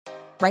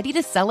Ready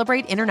to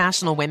celebrate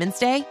International Women's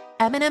Day?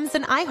 M&M's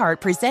and iHeart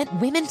present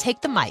Women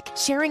Take the Mic,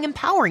 sharing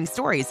empowering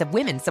stories of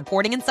women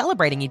supporting and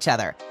celebrating each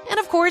other. And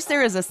of course,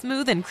 there is a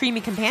smooth and creamy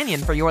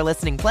companion for your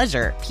listening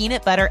pleasure,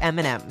 peanut butter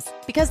M&M's.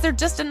 Because they're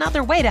just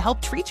another way to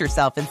help treat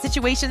yourself in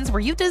situations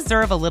where you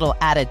deserve a little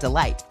added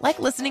delight, like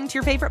listening to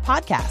your favorite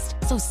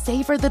podcast. So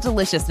savor the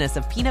deliciousness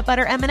of peanut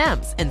butter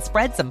M&M's and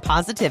spread some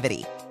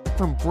positivity.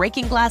 From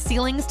breaking glass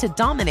ceilings to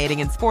dominating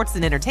in sports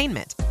and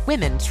entertainment,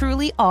 women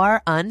truly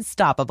are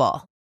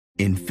unstoppable.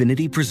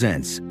 Infiniti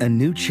presents a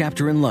new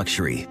chapter in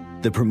luxury,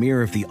 the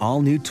premiere of the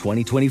all-new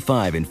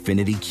 2025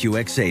 Infiniti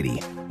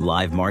QX80,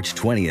 live March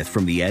 20th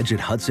from the Edge at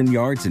Hudson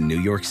Yards in New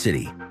York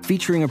City,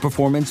 featuring a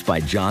performance by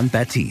Jon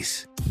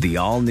Batiste. The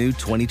all-new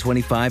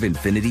 2025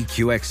 Infiniti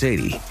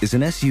QX80 is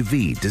an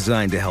SUV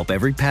designed to help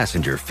every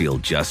passenger feel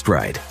just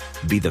right.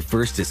 Be the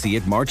first to see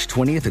it March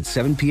 20th at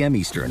 7 p.m.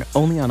 Eastern,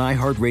 only on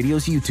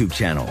iHeartRadio's YouTube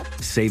channel.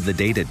 Save the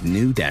date at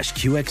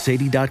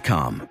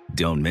new-QX80.com.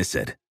 Don't miss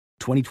it.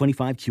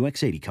 2025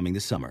 QX80 coming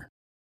this summer.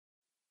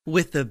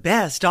 With the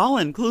best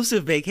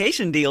all-inclusive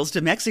vacation deals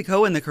to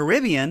Mexico and the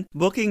Caribbean,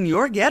 booking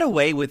your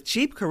getaway with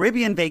Cheap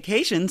Caribbean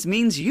Vacations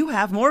means you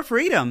have more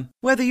freedom.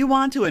 Whether you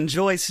want to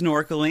enjoy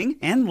snorkeling,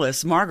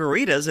 endless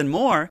margaritas, and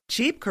more,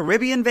 Cheap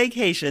Caribbean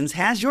Vacations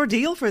has your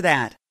deal for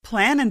that.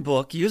 Plan and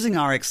book using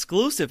our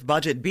exclusive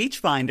budget beach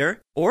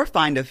finder, or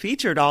find a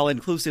featured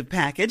all-inclusive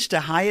package to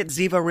Hyatt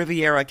Ziva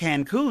Riviera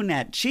Cancun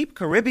at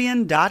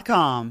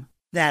cheapcaribbean.com.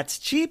 That's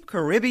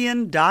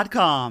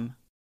cheapcaribbean.com.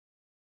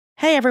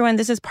 Hey everyone,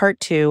 this is part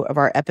 2 of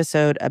our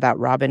episode about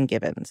Robin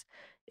Givens.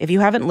 If you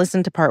haven't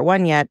listened to part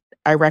 1 yet,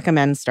 I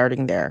recommend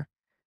starting there.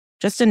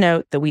 Just a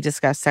note that we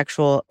discuss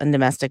sexual and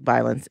domestic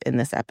violence in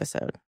this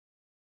episode.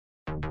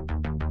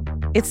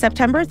 It's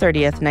September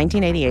 30th,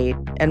 1988,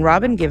 and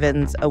Robin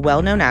Givens, a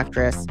well-known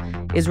actress,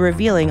 is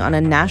revealing on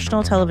a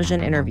national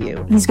television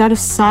interview he's got a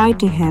side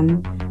to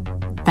him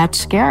that's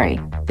scary.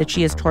 That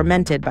she is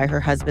tormented by her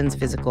husband's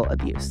physical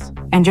abuse.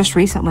 And just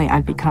recently,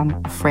 I've become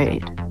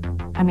afraid.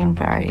 I mean,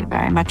 very,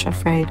 very much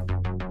afraid.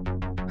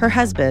 Her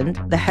husband,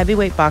 the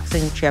heavyweight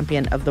boxing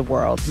champion of the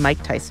world,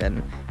 Mike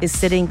Tyson, is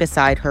sitting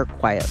beside her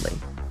quietly.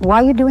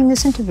 Why are you doing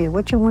this interview?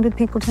 What you wanted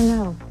people to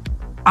know?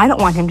 I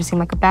don't want him to seem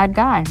like a bad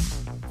guy.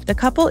 The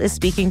couple is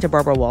speaking to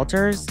Barbara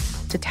Walters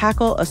to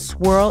tackle a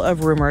swirl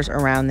of rumors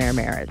around their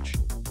marriage.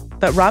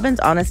 But Robin's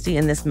honesty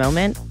in this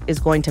moment is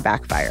going to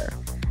backfire.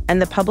 And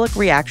the public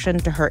reaction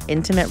to her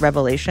intimate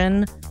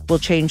revelation will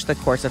change the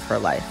course of her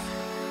life.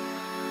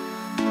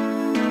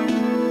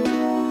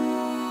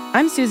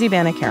 I'm Susie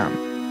Banikarim.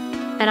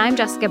 And I'm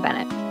Jessica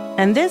Bennett.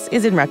 And this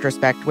is In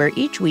Retrospect, where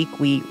each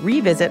week we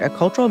revisit a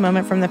cultural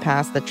moment from the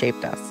past that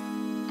shaped us.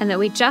 And that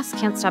we just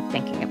can't stop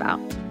thinking about.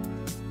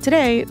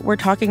 Today, we're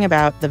talking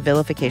about the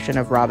vilification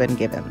of Robin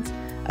Givens,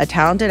 a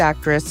talented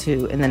actress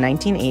who, in the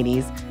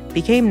 1980s,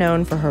 became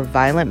known for her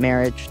violent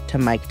marriage to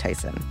Mike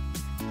Tyson.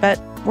 But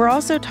we're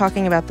also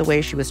talking about the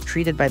way she was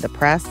treated by the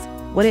press,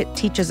 what it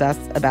teaches us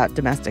about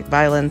domestic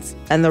violence,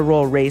 and the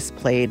role race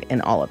played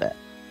in all of it.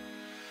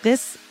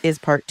 This is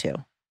part 2.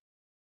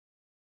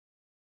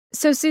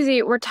 So,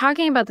 Susie, we're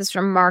talking about this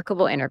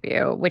remarkable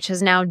interview, which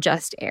has now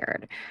just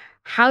aired.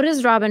 How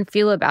does Robin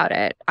feel about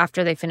it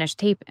after they finish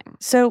taping?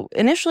 So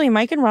initially,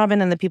 Mike and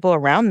Robin and the people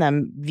around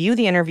them view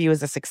the interview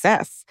as a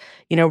success.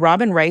 You know,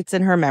 Robin writes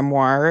in her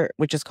memoir,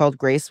 which is called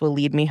Grace Will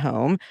Lead Me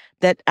Home,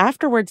 that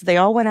afterwards they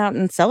all went out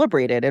and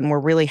celebrated and were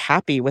really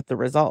happy with the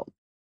result.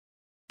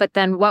 But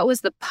then what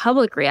was the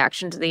public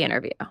reaction to the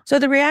interview? So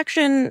the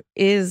reaction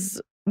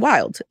is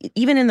wild.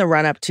 Even in the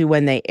run-up to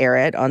when they air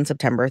it on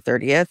September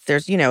 30th,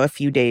 there's, a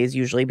few days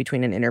usually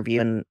between an interview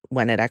and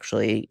when it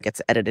actually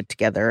gets edited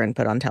together and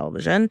put on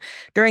television.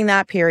 During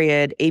that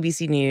period,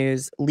 ABC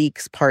News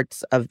leaks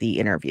parts of the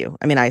interview.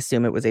 I mean, I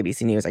assume it was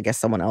ABC News. I guess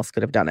someone else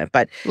could have done it,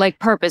 but...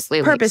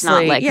 Purposely leaks,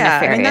 not yeah.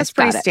 nefarious. I mean, that's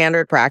pretty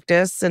standard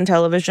practice in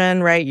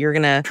television, right? You're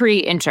going to...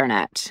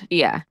 Pre-internet.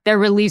 Yeah. They're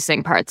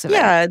releasing parts of it.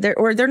 Yeah,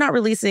 they're not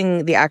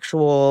releasing the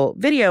actual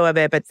video of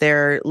it, but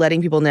they're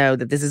letting people know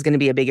that this is going to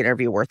be a big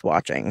interview worth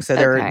watching. So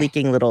they're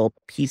leaking little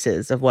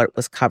pieces of what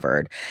was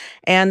covered.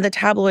 And the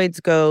tabloids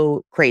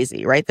go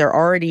crazy, right? They're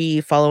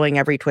already following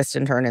every twist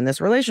and turn in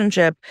this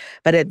relationship.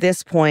 But at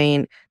this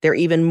point, they're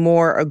even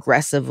more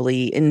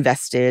aggressively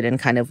invested in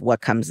kind of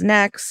what comes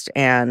next.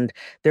 And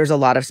there's a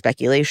lot of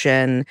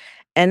speculation.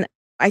 And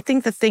I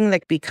think the thing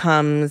that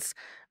becomes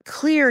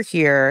clear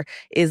here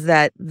is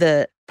that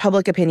the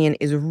public opinion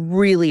is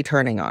really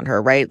turning on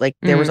her, right? Like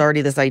there was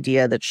already this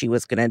idea that she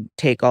was going to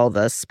take all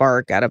the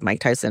spark out of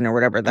Mike Tyson or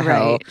whatever the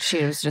hell.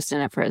 She was just in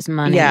it for his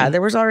money. Yeah,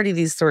 there was already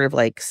these sort of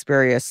like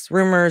spurious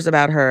rumors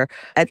about her.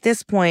 At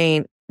this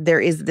point, there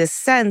is this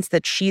sense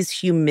that she's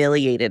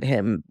humiliated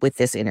him with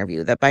this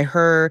interview, that by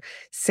her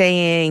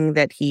saying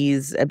that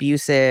he's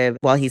abusive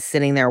while he's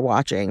sitting there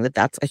watching,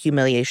 that's a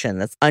humiliation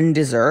that's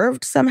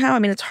undeserved somehow. I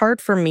mean, it's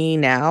hard for me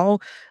now,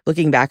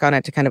 looking back on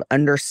it, to kind of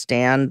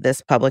understand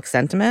this public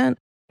sentiment.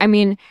 I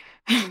mean,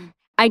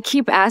 I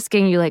keep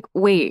asking you, like,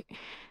 wait,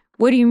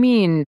 what do you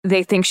mean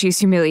they think she's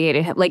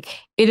humiliated him? Like,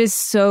 it is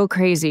so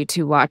crazy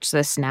to watch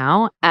this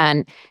now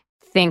and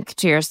think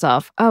to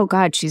yourself, oh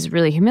God, she's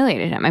really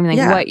humiliated him. I mean,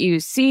 like what you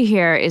see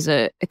here is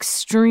a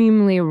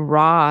extremely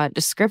raw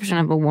description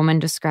of a woman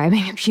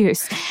describing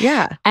abuse.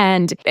 Yeah.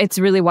 And it's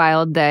really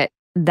wild that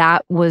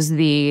was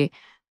the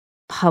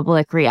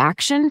public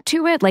reaction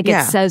to it. Like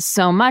it says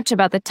so much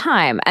about the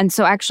time. And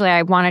so actually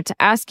I wanted to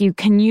ask you,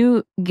 can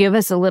you give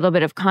us a little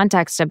bit of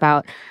context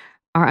about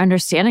our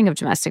understanding of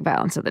domestic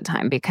violence at the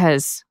time?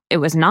 Because it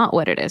was not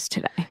what it is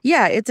today.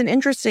 Yeah, it's an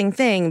interesting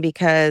thing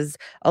because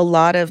a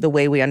lot of the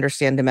way we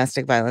understand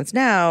domestic violence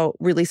now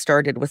really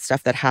started with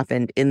stuff that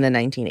happened in the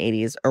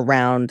 1980s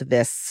around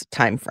this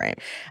time frame.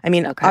 I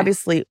mean,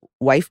 obviously,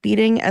 wife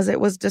beating, as it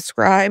was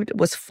described,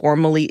 was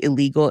formally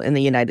illegal in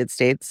the United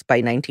States by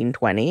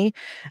 1920.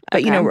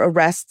 But,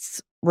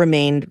 arrests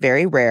remained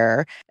very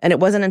rare. And it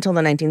wasn't until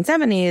the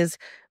 1970s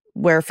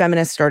where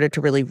feminists started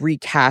to really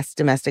recast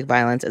domestic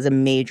violence as a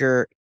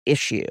major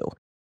issue.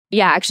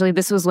 Yeah, actually,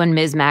 this was when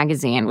Ms.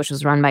 Magazine, which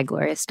was run by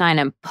Gloria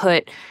Steinem,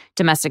 put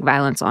domestic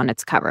violence on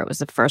its cover. It was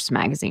the first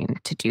magazine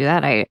to do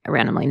that. I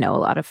randomly know a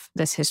lot of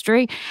this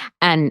history.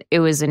 And it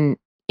was an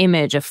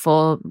image, a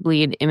full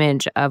bleed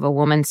image of a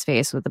woman's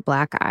face with a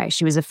black eye.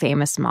 She was a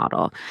famous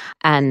model.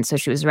 And so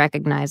she was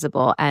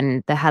recognizable.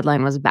 And the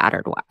headline was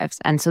Battered Wives.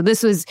 And so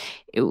this was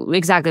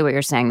exactly what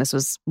you're saying. This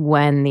was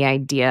when the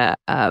idea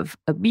of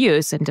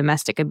abuse and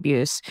domestic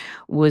abuse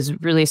was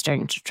really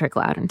starting to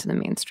trickle out into the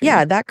mainstream.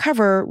 Yeah, that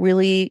cover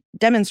really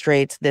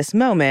demonstrates this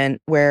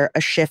moment where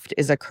a shift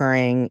is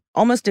occurring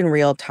almost in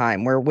real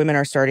time, where women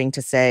are starting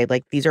to say,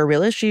 like, these are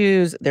real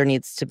issues. There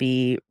needs to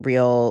be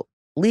real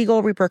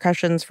legal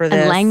repercussions for this.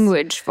 And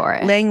language for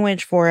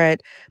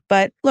it.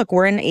 But look,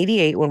 we're in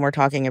 88 when we're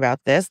talking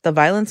about this. The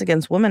Violence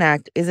Against Women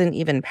Act isn't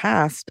even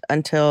passed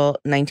until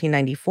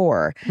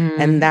 1994.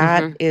 And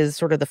that is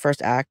sort of the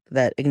first act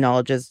that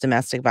acknowledges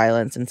domestic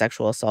violence and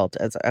sexual assault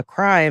as a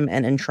crime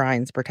and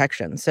enshrines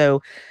protection.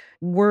 So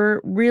we're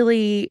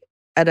really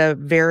at a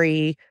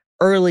very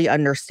early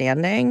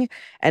understanding.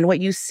 And what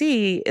you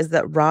see is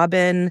that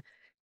Robin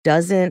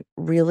doesn't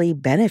really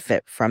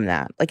benefit from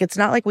that. Like, it's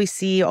not like we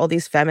see all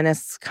these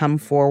feminists come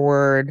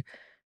forward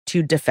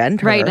to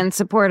defend her. Right, in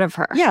support of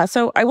her. Yeah,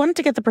 so I wanted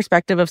to get the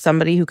perspective of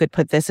somebody who could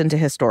put this into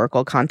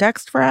historical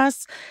context for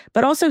us,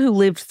 but also who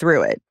lived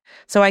through it.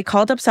 So I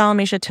called up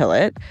Salamesha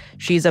Tillett.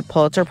 She's a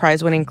Pulitzer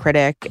Prize-winning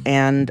critic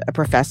and a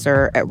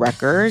professor at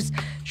Rutgers.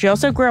 She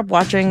also grew up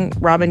watching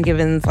Robin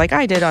Givens like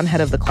I did on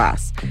Head of the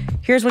Class.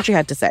 Here's what she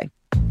had to say.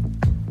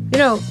 You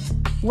know,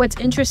 what's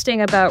interesting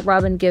about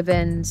Robin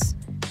Givens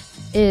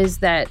is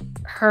that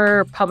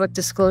her public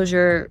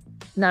disclosure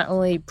not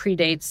only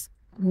predates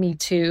Me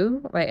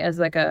Too, right, as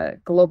like a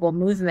global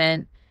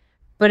movement,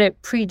 but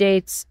it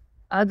predates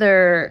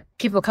other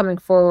people coming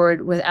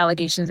forward with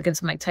allegations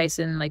against Mike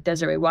Tyson, like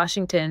Desiree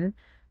Washington,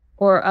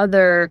 or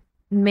other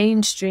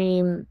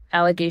mainstream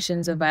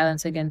allegations of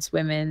violence against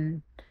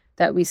women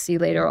that we see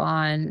later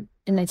on.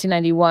 In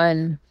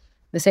 1991,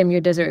 the same year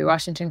Desiree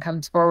Washington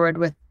comes forward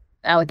with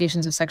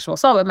allegations of sexual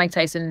assault with Mike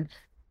Tyson.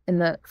 In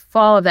the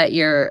fall of that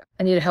year,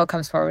 Anita Hill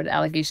comes forward with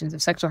allegations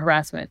of sexual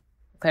harassment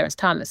with Clarence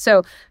Thomas.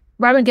 So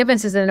Robin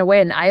Givens is in a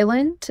way an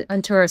island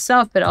unto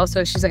herself, but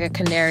also she's like a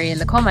canary in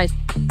the coal mine.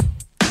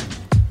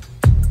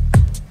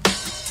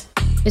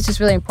 It's just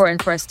really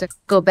important for us to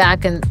go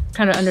back and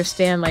kind of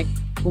understand, like,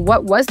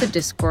 what was the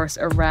discourse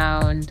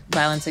around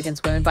violence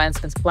against women, violence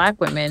against Black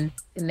women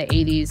in the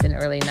 80s and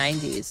early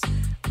 90s?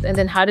 And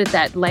then how did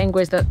that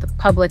language, the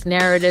public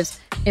narratives,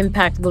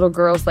 impact little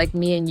girls like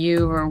me and you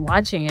who are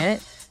watching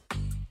it?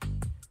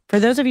 For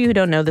those of you who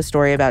don't know the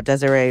story about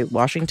Desiree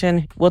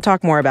Washington, we'll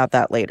talk more about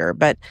that later.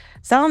 But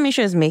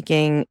Salamesha is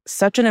making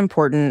such an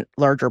important,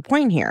 larger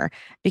point here,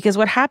 because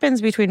what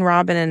happens between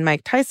Robin and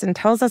Mike Tyson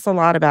tells us a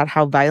lot about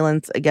how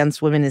violence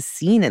against women is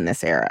seen in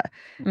this era.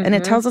 And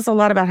it tells us a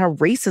lot about how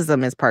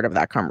racism is part of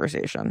that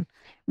conversation.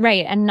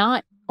 Right. And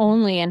not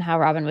only in how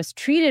Robin was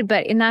treated,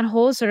 but in that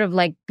whole sort of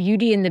like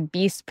Beauty and the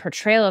Beast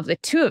portrayal of the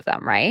two of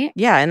them, right?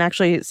 Yeah. And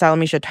actually,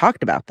 Salamesha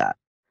talked about that.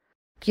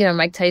 You know,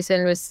 Mike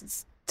Tyson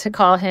was... to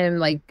call him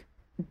like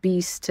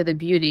Beast to the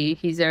Beauty,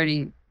 he's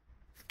already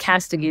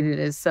castigated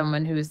as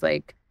someone who's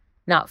like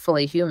not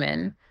fully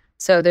human.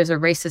 So there's a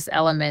racist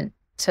element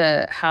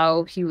to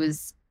how he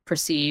was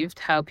perceived,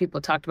 how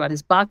people talked about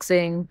his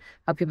boxing,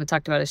 how people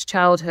talked about his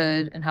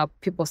childhood, and how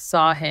people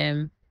saw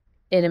him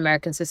in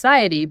American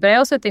society. But I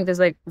also think there's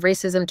like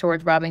racism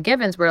towards Robin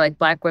Givens, where like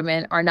Black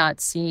women are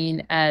not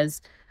seen as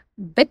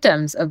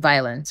victims of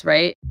violence,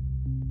 right?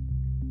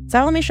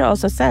 Salamesha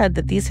also said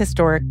that these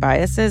historic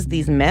biases,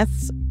 these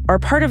myths, are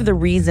part of the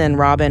reason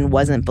Robin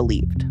wasn't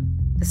believed.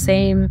 The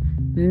same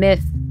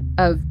myth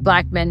of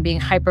Black men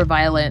being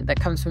hyper-violent that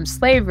comes from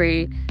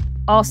slavery,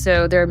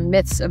 also there are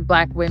myths of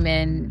Black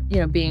women, you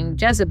know, being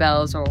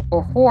Jezebels or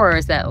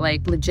whores that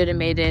like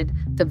legitimated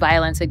the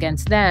violence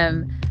against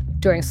them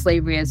during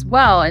slavery as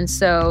well. And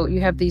so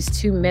you have these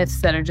two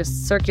myths that are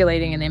just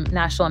circulating in the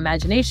national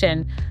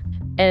imagination.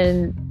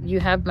 And you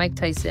have Mike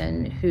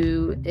Tyson,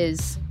 who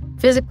is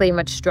physically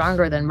much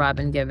stronger than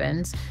Robin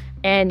Givens.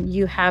 And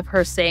you have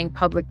her saying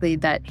publicly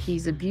that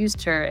he's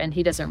abused her and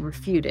he doesn't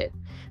refute it.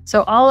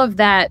 So all of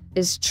that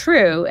is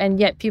true, and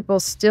yet people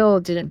still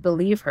didn't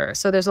believe her.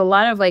 So there's a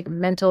lot of like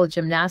mental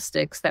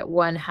gymnastics that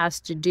one has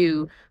to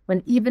do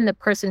when even the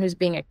person who's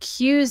being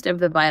accused of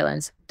the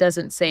violence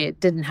doesn't say it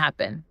didn't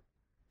happen.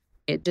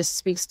 It just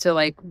speaks to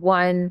like,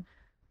 one,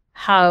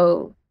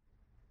 how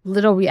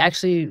little we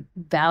actually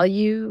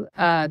value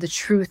the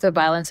truth of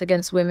violence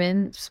against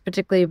women,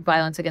 particularly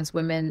violence against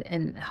women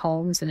in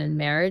homes and in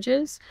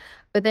marriages.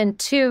 But then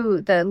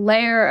two, the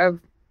layer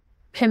of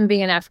him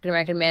being an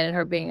African-American man and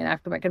her being an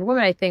African-American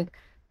woman, I think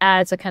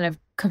adds a kind of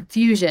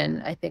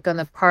confusion, I think, on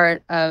the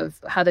part of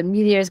how the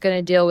media is going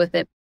to deal with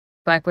it.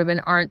 Black women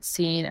aren't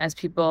seen as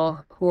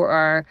people who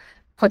are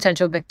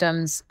potential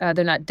victims.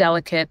 They're not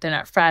delicate. They're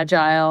not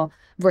fragile.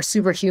 We're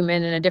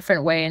superhuman in a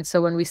different way. And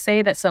so when we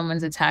say that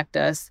someone's attacked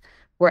us,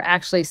 we're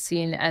actually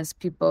seen as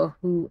people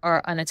who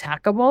are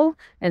unattackable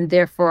and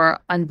therefore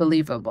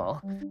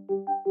unbelievable.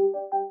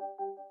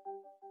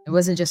 It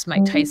wasn't just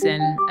Mike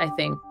Tyson, I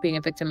think, being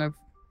a victim of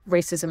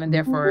racism and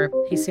therefore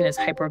he's seen as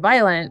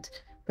hyper-violent,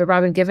 but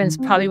Robin Givens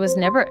probably was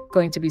never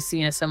going to be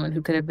seen as someone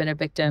who could have been a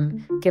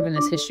victim given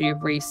this history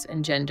of race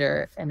and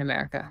gender in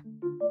America.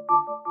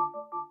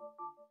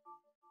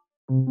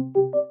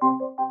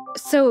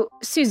 So,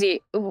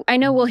 Susie, I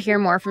know we'll hear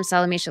more from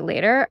Salamisha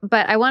later,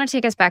 but I want to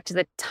take us back to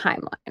the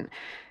timeline.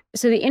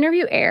 So the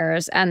interview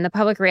airs and the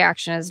public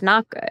reaction is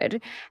not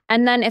good.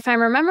 And then, if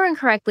I'm remembering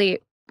correctly,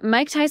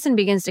 Mike Tyson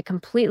begins to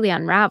completely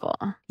unravel.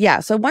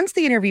 Yeah. So once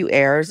the interview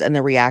airs and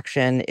the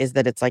reaction is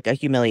that it's like a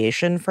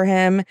humiliation for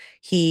him,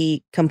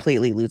 he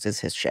completely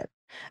loses his shit.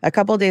 A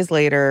couple days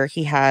later,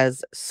 he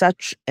has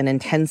such an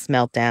intense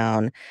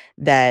meltdown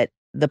that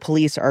the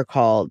police are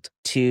called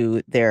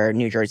to their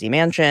New Jersey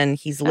mansion.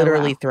 He's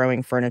literally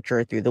throwing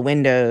furniture through the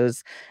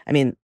windows. I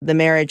mean, the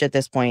marriage at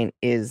this point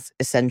is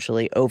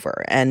essentially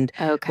over. And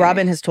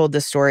Robin has told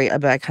this story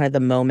about kind of the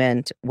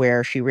moment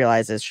where she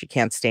realizes she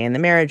can't stay in the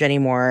marriage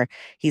anymore.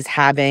 He's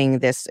having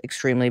this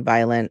extremely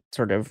violent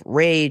sort of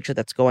rage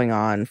that's going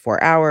on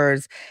for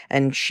hours.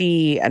 And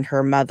she and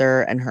her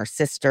mother and her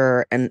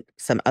sister and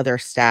some other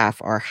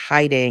staff are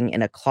hiding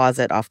in a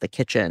closet off the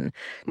kitchen,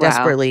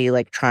 desperately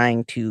like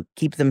trying to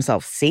keep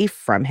themselves safe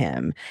from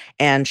him.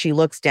 And she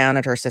looks down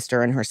at her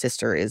sister, and her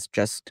sister is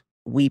just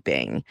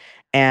weeping.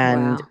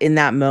 And in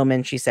that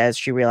moment, she says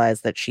she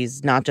realized that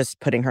she's not just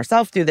putting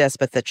herself through this,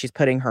 but that she's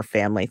putting her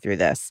family through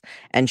this.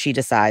 And she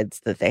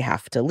decides that they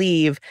have to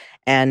leave,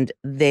 and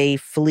they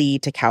flee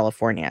to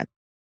California.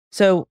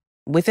 So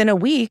within a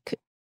week,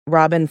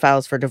 Robin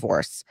files for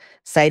divorce,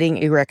 citing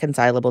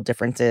irreconcilable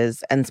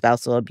differences and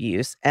spousal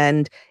abuse.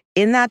 And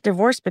in that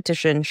divorce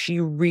petition, she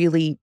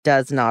really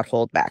does not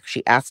hold back.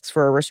 She asks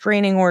for a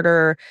restraining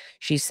order.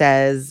 She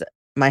says,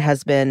 my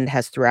husband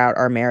has throughout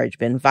our marriage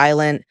been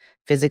violent,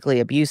 physically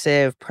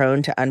abusive,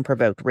 prone to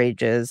unprovoked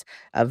rages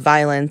of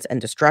violence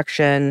and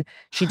destruction.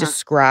 She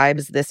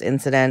describes this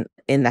incident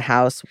in the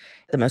house.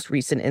 The most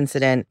recent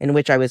incident in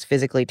which I was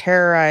physically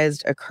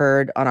terrorized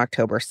occurred on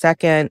October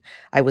 2nd.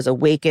 I was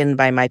awakened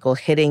by Michael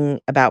hitting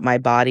about my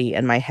body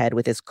and my head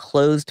with his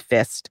closed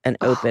fist and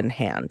open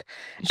hand.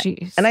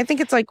 Jeez. And I think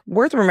it's like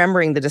worth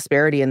remembering the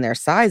disparity in their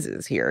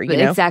sizes here, you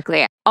know?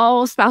 Exactly.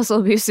 All spousal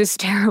abuse is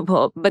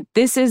terrible, but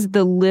this is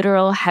the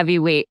literal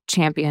heavyweight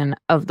champion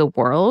of the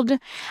world.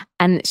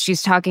 And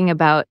she's talking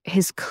about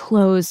his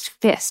closed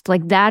fist.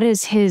 Like that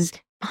is his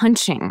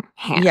punching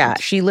hand. Yeah,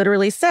 she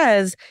literally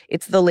says,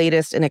 it's the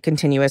latest in a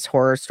continuous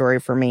horror story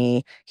for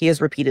me. He has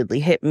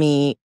repeatedly hit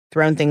me,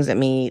 thrown things at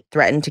me,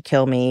 threatened to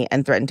kill me,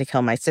 and threatened to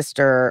kill my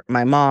sister,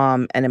 my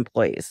mom, and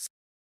employees.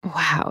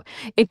 Wow.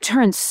 It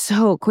turns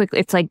so quickly.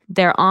 It's like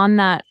they're on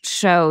that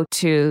show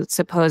to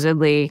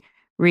supposedly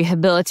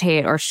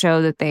rehabilitate or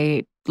show that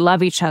they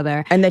love each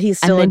other. And that he's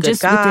still a good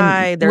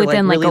guy. They're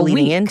like really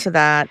leaning into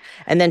that.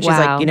 And then she's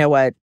like, you know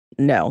what?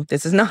 No,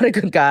 this is not a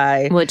good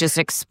guy. Well, it just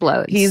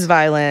explodes. He's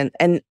violent.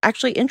 And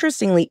actually,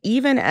 interestingly,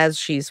 even as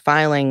she's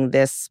filing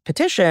this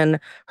petition,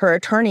 her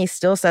attorney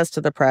still says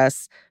to the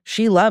press,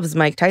 she loves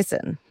Mike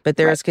Tyson, but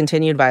there is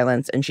continued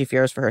violence and she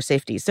fears for her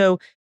safety. So,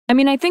 I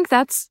mean, I think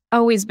that's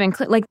always been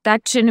clear. Like,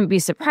 that shouldn't be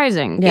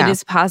surprising. Yeah. It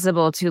is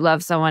possible to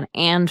love someone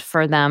and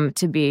for them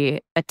to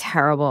be a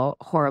terrible,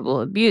 horrible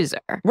abuser.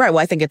 Right. Well,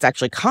 I think it's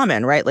actually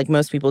common, right? Like,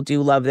 most people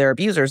do love their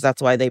abusers.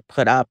 That's why they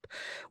put up,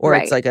 or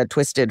it's like a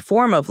twisted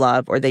form of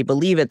love, or they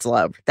believe it's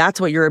love.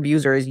 That's what your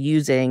abuser is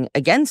using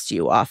against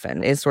you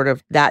often, is sort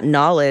of that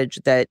knowledge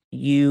that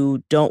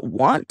you don't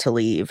want to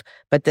leave,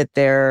 but that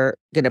they're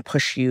going to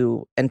push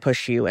you and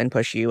push you and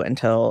push you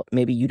until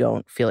maybe you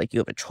don't feel like you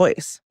have a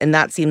choice. And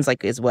that seems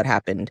like is what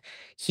happened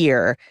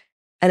here.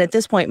 And at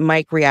this point,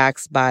 Mike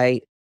reacts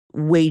by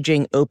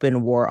waging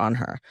open war on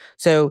her.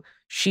 So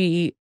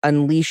she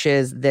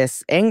unleashes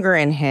this anger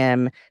in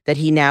him that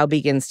he now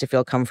begins to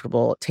feel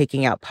comfortable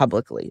taking out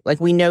publicly. Like,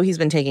 we know he's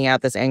been taking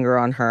out this anger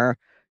on her,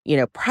 you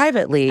know,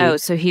 privately. Oh,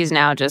 so he's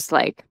now just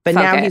like, but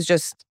now he's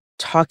just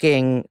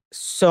talking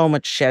so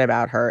much shit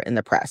about her in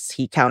the press.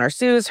 He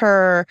countersues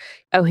her.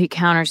 Oh, he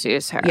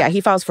countersues her. Yeah,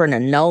 he files for an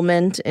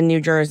annulment in New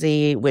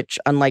Jersey, which,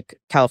 unlike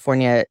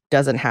California,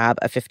 doesn't have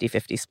a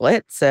 50-50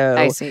 split. So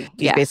I see.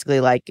 He's basically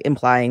like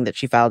implying that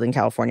she filed in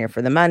California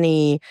for the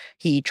money.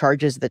 He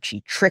charges that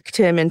she tricked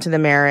him into the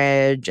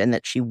marriage and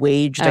that she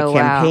waged a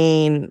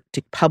campaign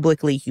to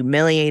publicly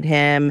humiliate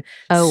him,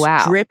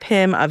 strip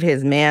him of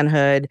his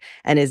manhood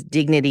and his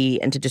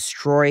dignity, and to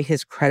destroy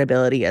his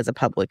credibility as a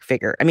public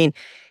figure. I mean,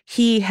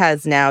 he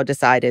has now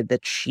decided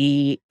that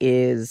she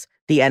is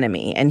the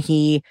enemy, and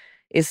he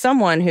is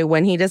someone who,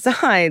 when he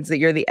decides that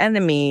you're the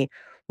enemy,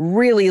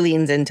 really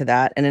leans into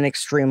that in an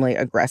extremely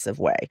aggressive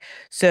way.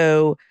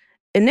 So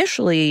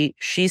initially,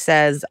 she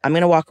says, I'm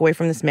going to walk away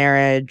from this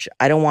marriage.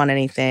 I don't want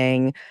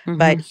anything. Mm-hmm.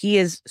 But he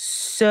is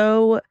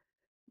so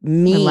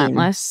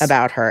mean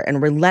about her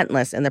and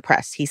relentless in the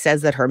press. He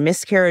says that her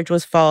miscarriage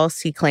was false.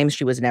 He claims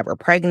she was never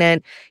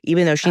pregnant,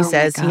 even though she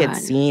says he had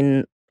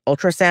seen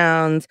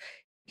ultrasounds.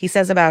 He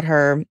says about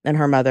her and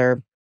her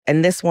mother,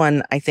 and this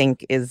one I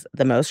think is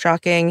the most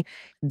shocking,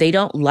 they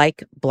don't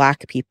like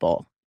Black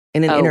people.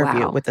 In an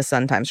interview with the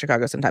Sun-Times,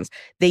 Chicago Sun-Times,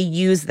 they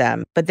use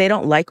them, but they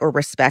don't like or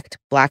respect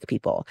Black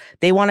people.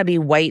 They want to be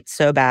white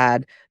so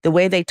bad. The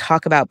way they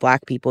talk about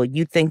Black people,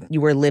 you'd think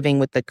you were living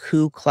with the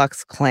Ku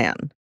Klux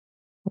Klan.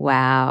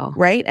 Wow.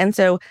 Right? And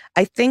so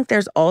I think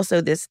there's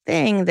also this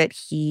thing that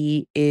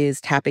he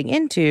is tapping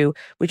into,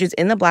 which is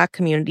in the Black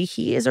community,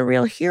 he is a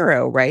real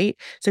hero, right?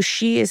 So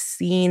she is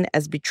seen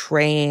as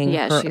betraying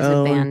her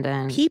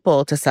own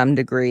people to some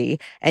degree.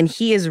 And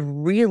he is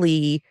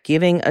really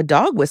giving a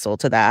dog whistle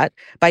to that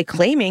by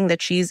claiming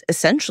that she's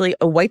essentially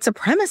a white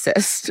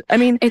supremacist. I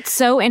mean, it's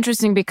so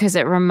interesting because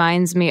it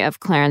reminds me of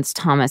Clarence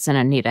Thomas and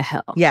Anita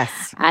Hill.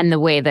 Yes. And the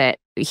way that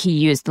he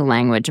used the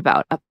language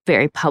about a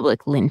very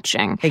public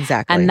lynching.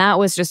 Exactly. And that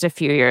was just a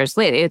few years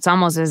later. It's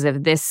almost as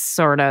if this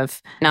sort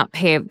of not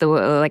paved the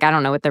way, like, I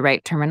don't know what the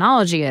right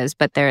terminology is,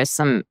 but there is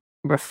some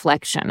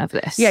reflection of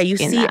this. Yeah, you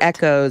see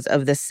echoes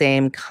of the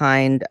same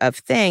kind of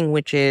thing,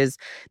 which is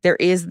there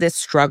is this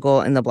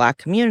struggle in the Black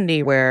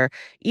community where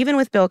even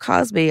with Bill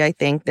Cosby, I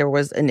think there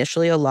was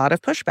initially a lot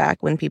of pushback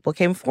when people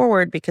came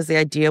forward because the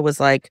idea was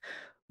like,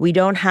 we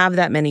don't have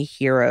that many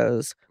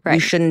heroes. Right. We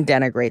shouldn't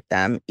denigrate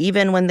them,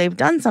 even when they've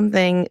done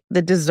something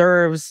that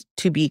deserves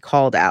to be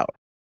called out.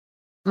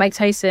 Mike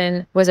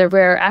Tyson was a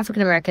rare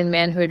African-American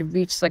man who had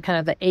reached like kind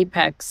of the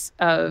apex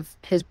of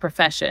his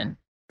profession.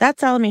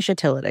 That's Alamisha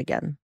Tillett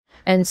again.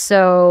 And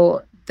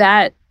so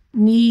that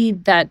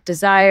need, that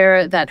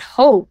desire, that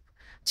hope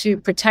to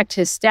protect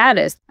his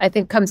status, I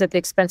think comes at the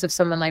expense of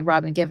someone like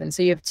Robin Givens.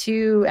 So you have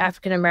two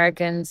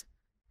African-Americans,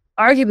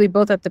 arguably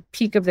both at the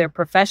peak of their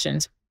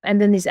professions, and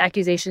then these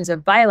accusations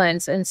of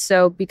violence. And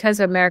so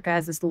because America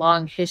has this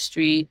long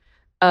history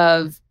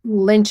of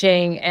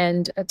lynching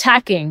and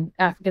attacking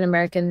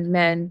African-American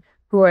men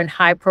who are in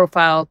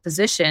high-profile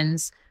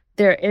positions,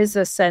 there is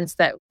a sense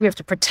that we have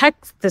to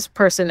protect this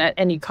person at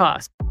any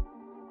cost.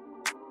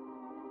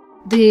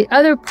 The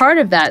other part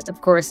of that,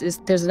 of course, is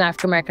there's an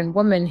African-American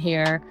woman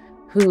here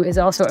who is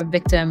also a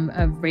victim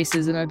of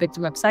racism, a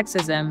victim of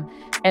sexism.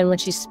 And when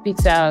she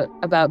speaks out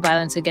about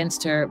violence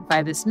against her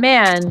by this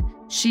man,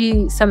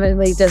 she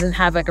suddenly doesn't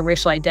have like a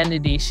racial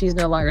identity. She's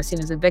no longer seen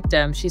as a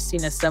victim. She's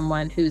seen as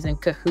someone who's in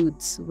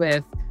cahoots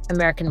with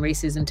American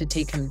racism to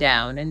take him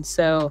down. And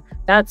so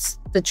that's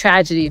the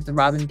tragedy of the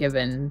Robin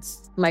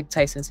Givens, Mike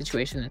Tyson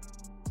situation.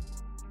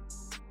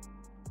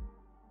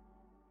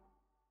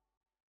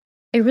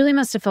 It really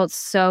must have felt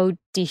so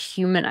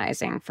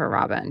dehumanizing for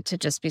Robin to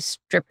just be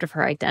stripped of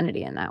her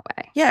identity in that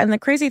way. Yeah, and the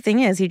crazy thing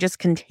is he just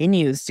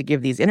continues to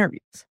give these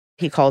interviews.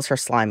 He calls her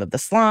slime of the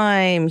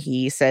slime.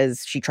 He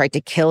says she tried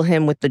to kill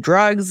him with the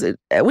drugs,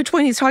 at which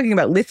point he's talking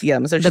about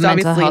lithium. So she's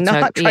obviously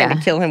not trying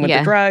to kill him with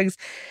the drugs.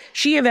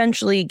 She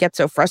eventually gets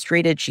so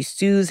frustrated, she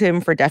sues him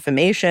for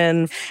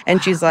defamation.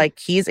 And she's like,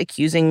 he's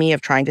accusing me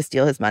of trying to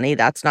steal his money.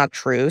 That's not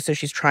true. So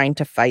she's trying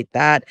to fight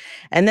that.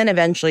 And then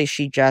eventually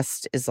she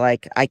just is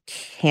like, I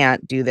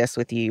can't do this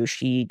with you.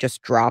 She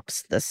just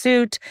drops the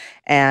suit.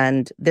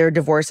 And their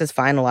divorce is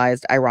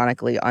finalized,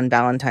 ironically, on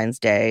Valentine's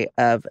Day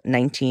of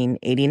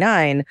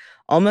 1989,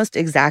 almost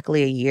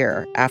exactly a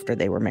year after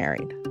they were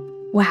married.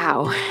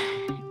 Wow.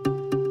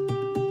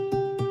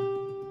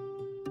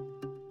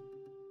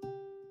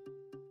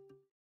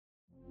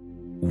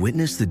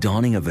 Witness the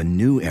dawning of a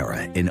new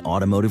era in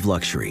automotive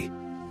luxury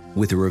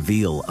with a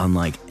reveal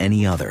unlike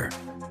any other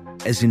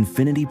as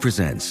Infiniti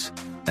presents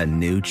a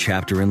new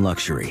chapter in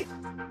luxury,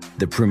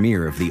 the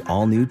premiere of the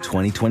all-new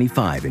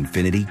 2025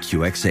 Infiniti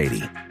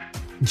QX80.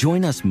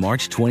 Join us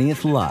March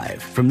 20th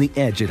live from the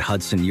Edge at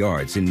Hudson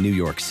Yards in New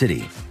York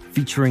City,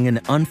 featuring an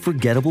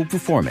unforgettable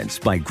performance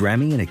by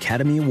Grammy and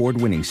Academy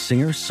Award-winning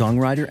singer,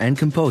 songwriter, and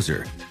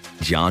composer,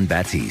 Jon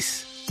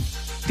Batiste.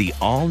 The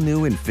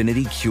all-new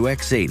Infiniti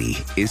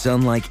QX80 is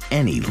unlike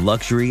any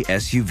luxury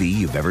SUV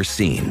you've ever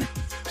seen.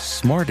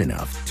 Smart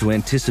enough to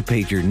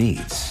anticipate your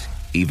needs,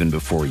 even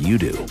before you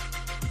do.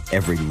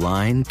 Every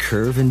line,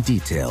 curve, and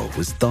detail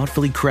was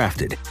thoughtfully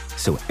crafted,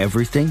 so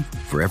everything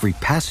for every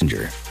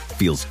passenger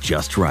feels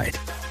just right.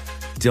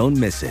 Don't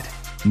miss it.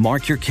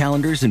 Mark your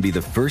calendars and be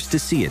the first to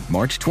see it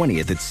March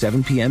 20th at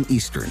 7 p.m.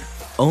 Eastern,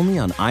 only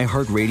on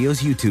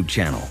iHeartRadio's YouTube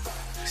channel.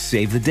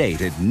 Save the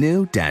date at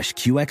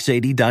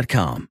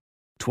new-QX80.com.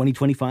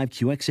 2025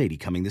 QX80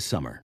 coming this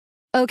summer.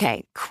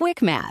 Okay,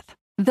 quick math.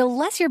 The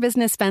less your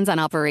business spends on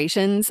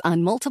operations,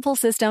 on multiple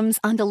systems,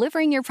 on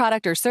delivering your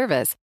product or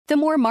service, the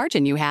more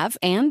margin you have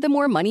and the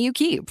more money you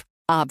keep.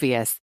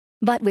 Obvious.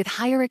 But with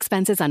higher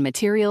expenses on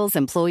materials,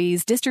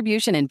 employees,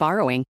 distribution, and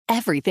borrowing,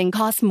 everything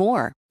costs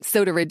more.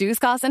 So to reduce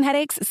costs and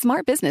headaches,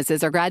 smart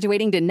businesses are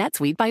graduating to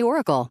NetSuite by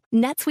Oracle.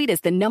 NetSuite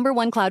is the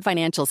 #1 cloud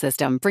financial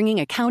system, bringing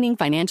accounting,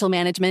 financial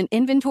management,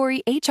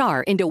 inventory,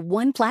 HR into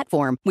one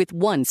platform with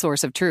one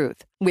source of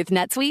truth. With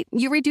NetSuite,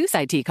 you reduce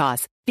IT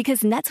costs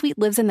because NetSuite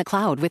lives in the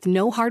cloud with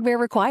no hardware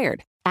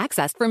required,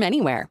 accessed from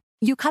anywhere.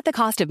 You cut the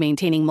cost of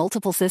maintaining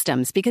multiple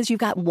systems because you've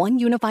got one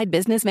unified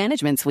business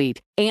management suite.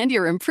 And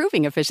you're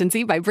improving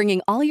efficiency by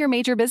bringing all your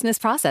major business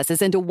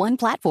processes into one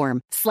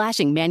platform,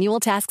 slashing manual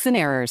tasks and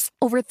errors.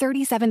 Over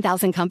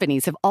 37,000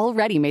 companies have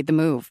already made the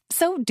move.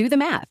 So do the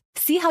math.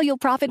 See how you'll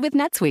profit with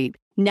NetSuite.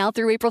 Now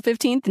through April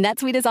 15th,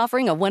 NetSuite is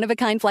offering a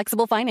one-of-a-kind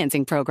flexible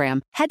financing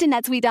program. Head to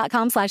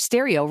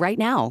netsuite.com/stereo right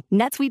now.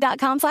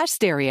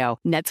 netsuite.com/stereo.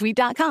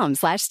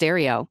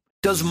 netsuite.com/stereo.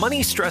 Does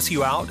money stress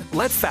you out?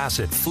 Let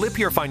Facet flip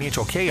your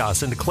financial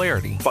chaos into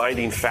clarity.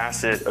 Finding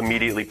Facet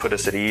immediately put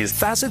us at ease.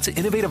 Facet's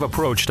innovative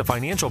approach to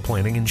financial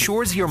planning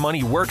ensures your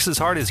money works as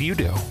hard as you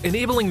do,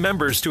 enabling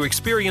members to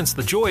experience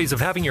the joys of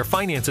having your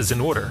finances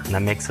in order. And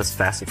that makes us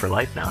Facet for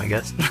life now, I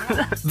guess.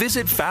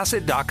 Visit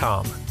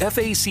Facet.com,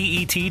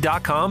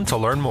 FACET.com to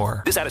learn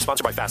more. This ad is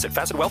sponsored by Facet.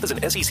 Facet Wealth is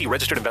an SEC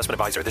registered investment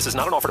advisor. This is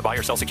not an offer to buy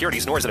or sell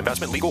securities, nor is it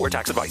investment, legal, or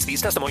tax advice.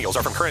 These testimonials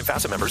are from current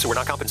Facet members who are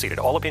not compensated.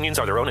 All opinions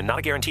are their own and not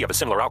a guarantee of a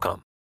similar outcome.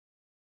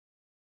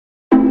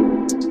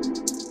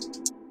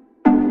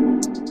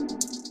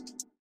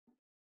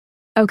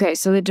 Okay,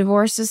 so the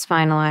divorce is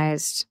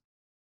finalized.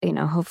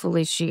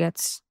 Hopefully she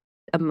gets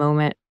a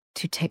moment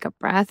to take a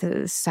breath.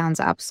 This sounds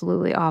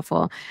absolutely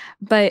awful.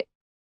 But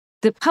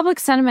the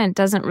public sentiment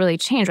doesn't really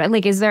change, right?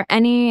 Like, is there to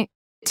me,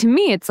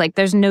 it's like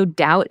there's no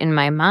doubt in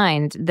my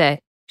mind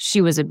that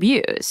she was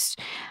abused.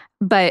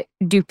 But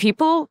do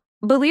people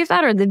believe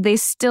that, or did they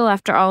still,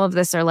 after all of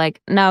this, are like,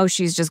 no,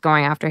 she's just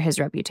going after his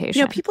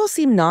reputation? People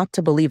seem not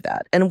to believe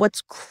that. And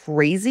what's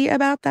crazy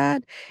about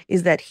that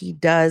is that he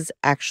does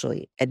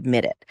actually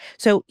admit it.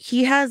 So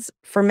he has,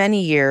 for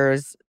many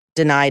years,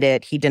 denied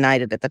it. He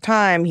denied it at the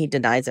time. He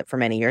denies it for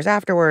many years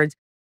afterwards.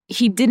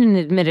 He didn't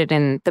admit it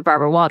in the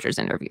Barbara Walters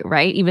interview,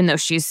 right? Even though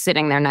she's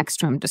sitting there next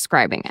to him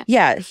describing it.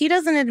 Yeah, he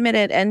doesn't admit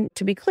it. And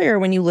to be clear,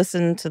 when you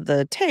listen to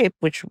the tape,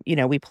 which,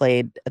 we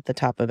played at the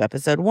top of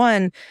episode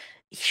 1,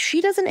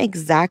 she doesn't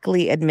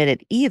exactly admit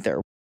it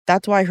either.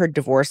 That's why her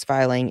divorce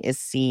filing is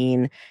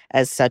seen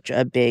as such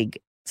a big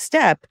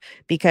step,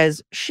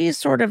 because she's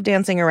sort of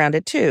dancing around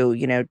it too.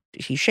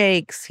 He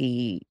shakes,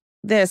 he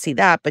this, he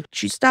that, but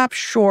she stops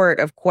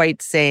short of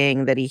quite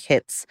saying that he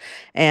hits.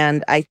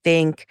 And I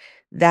think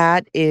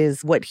that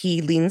is what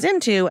he leans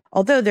into.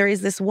 Although there is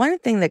this one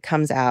thing that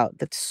comes out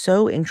that's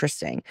so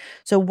interesting.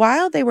 So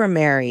while they were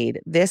married,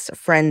 this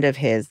friend of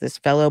his, this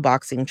fellow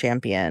boxing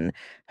champion,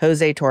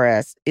 Jose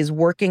Torres, is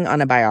working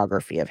on a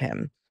biography of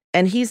him.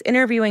 And he's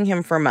interviewing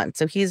him for months.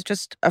 So he's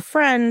just a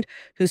friend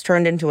who's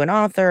turned into an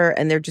author,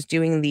 and they're just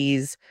doing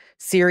these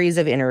series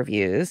of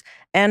interviews.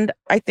 And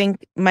I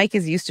think Mike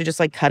is used to just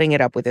like cutting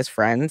it up with his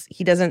friends.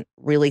 He doesn't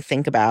really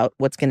think about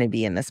what's going to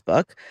be in this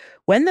book.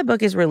 When the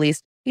book is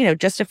released,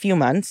 just a few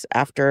months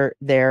after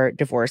their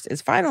divorce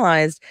is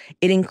finalized,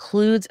 it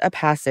includes a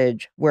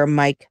passage where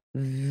Mike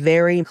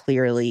very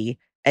clearly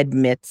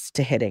admits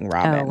to hitting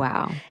Robin. Oh,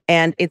 wow.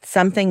 And it's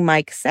something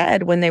Mike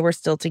said when they were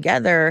still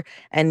together,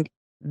 and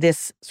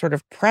this sort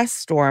of press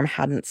storm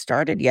hadn't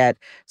started yet.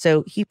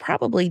 So he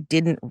probably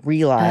didn't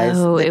realize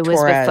that it was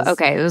Torres...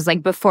 it was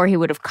like before he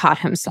would have caught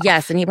himself.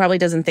 Yes, and he probably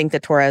doesn't think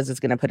that Torres is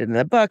going to put it in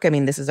the book. I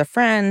mean, this is a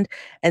friend.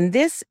 And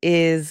this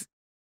is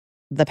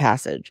the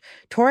passage.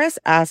 Torres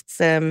asks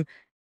him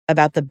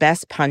about the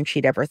best punch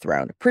he'd ever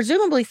thrown,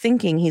 presumably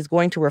thinking he's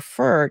going to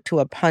refer to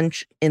a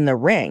punch in the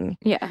ring.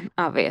 Yeah,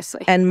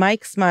 obviously. And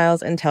Mike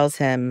smiles and tells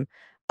him,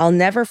 "I'll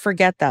never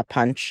forget that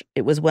punch.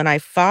 It was when I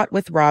fought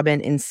with Robin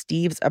in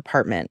Steve's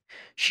apartment.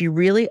 She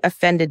really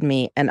offended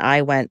me, and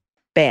I went,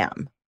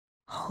 bam."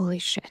 Holy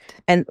shit.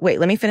 And wait,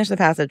 let me finish the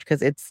passage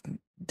because it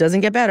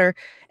doesn't get better.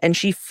 "And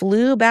she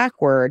flew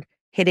backward,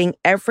 hitting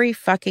every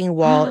fucking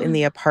wall in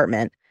the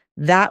apartment.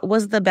 That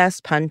was the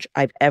best punch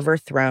I've ever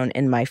thrown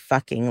in my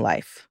fucking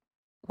life."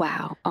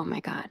 Wow. Oh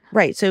my God.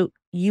 Right. So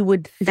you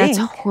would think... That's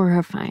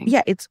horrifying.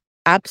 Yeah, it's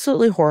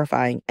absolutely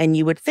horrifying. And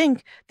you would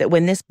think that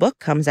when this book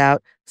comes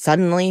out,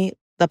 suddenly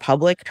the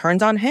public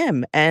turns on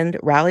him and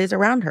rallies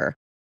around her.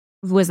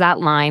 Was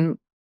that line,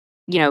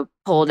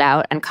 pulled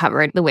out and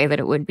covered the way that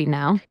it would be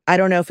now? I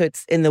don't know if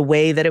it's in the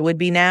way that it would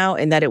be now,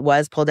 in that it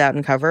was pulled out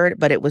and covered,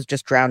 but it was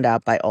just drowned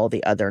out by all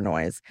the other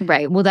noise.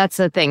 Right. Well, that's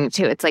the thing,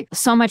 too. It's like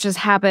so much has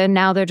happened.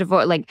 Now they're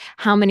divorced. Like,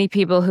 how many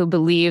people who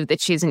believe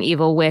that she's an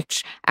evil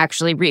witch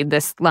actually read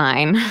this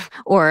line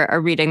or are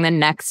reading the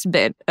next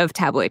bit of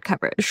tabloid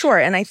coverage? Sure.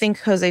 And I think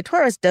Jose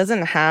Torres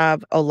doesn't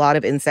have a lot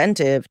of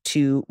incentive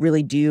to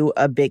really do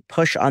a big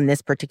push on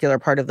this particular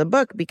part of the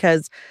book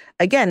because,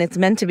 again, it's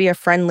meant to be a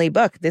friendly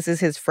book. This is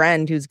his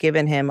friend who's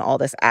given him all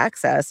this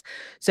access.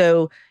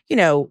 So,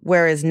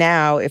 whereas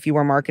now, if you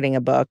were marketing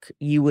a book,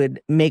 you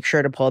would make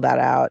sure to pull that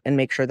out and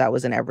make sure that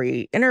was in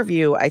every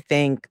interview. I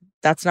think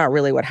that's not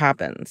really what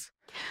happens.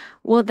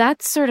 Well,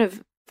 that's sort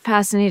of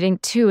fascinating,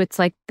 too. It's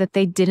like that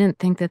they didn't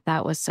think that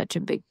that was such a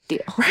big deal.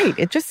 Right.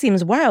 It just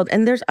seems wild.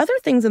 And there's other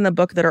things in the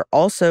book that are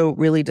also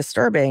really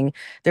disturbing.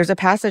 There's a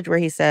passage where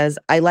he says,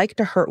 "I like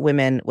to hurt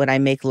women when I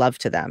make love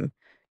to them.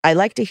 I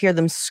like to hear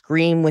them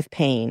scream with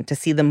pain, to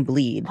see them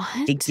bleed.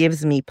 What? It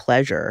gives me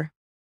pleasure."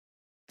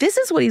 This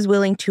is what he's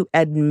willing to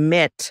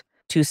admit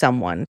to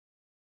someone.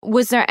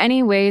 Was there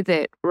any way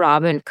that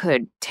Robin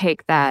could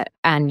take that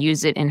and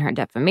use it in her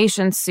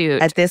defamation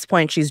suit? At this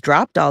point, she's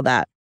dropped all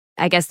that.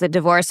 I guess the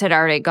divorce had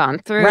already gone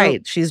through.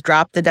 Right. She's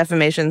dropped the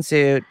defamation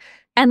suit.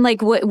 And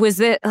like, what was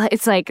it?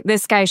 It's like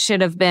this guy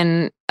should have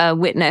been a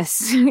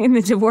witness in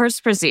the divorce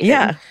proceeding.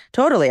 Yeah,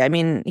 totally. I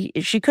mean,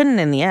 she couldn't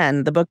in the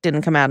end. The book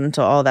didn't come out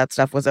until all that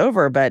stuff was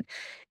over, but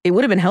it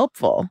would have been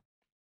helpful.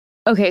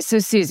 Okay, so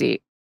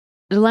Susie,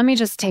 let me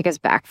just take us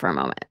back for a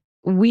moment.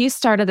 We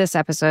started this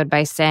episode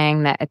by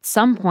saying that at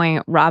some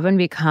point, Robin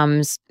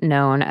becomes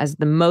known as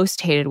the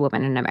most hated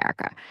woman in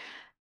America.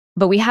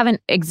 But we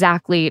haven't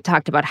exactly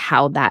talked about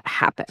how that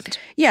happened.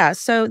 Yeah,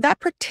 so that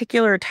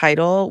particular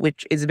title,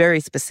 which is very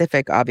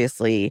specific,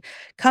 obviously,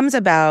 comes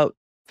about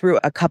through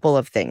a couple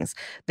of things.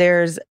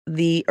 There's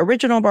the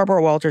original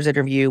Barbara Walters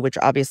interview, which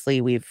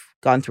obviously we've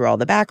gone through all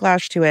the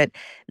backlash to it.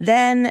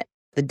 Then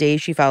the day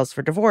she files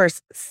for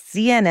divorce,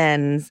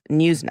 CNN's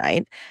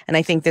Newsnight, and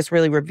I think this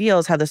really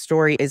reveals how the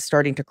story is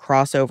starting to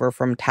cross over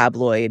from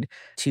tabloid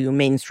to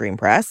mainstream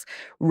press,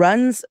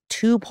 runs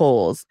 2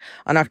 polls.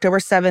 On October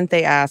 7th,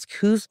 they ask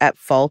who's at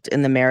fault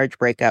in the marriage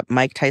breakup,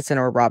 Mike Tyson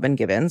or Robin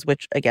Givens,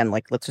 which, again,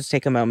 like, let's just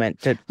take a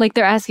moment to... Like,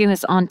 they're asking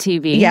this on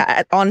TV?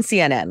 Yeah, on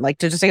CNN, like,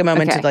 to just take a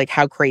moment to, like,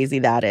 how crazy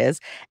that is.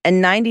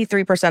 And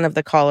 93% of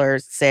the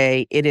callers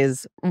say it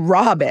is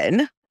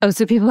Robin. Oh,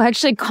 so people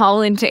actually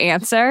call in to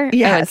answer?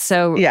 Yes.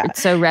 Oh,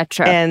 it's so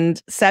retro. And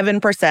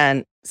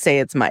 7% say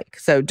it's Mike.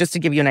 So just to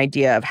give you an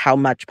idea of how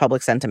much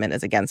public sentiment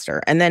is against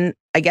her. And then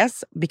I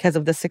guess because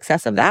of the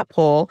success of that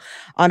poll,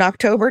 on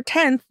October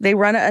 10th, they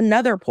run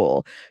another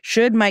poll.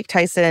 Should Mike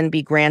Tyson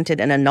be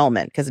granted an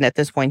annulment? Because at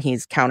this point,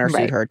 he's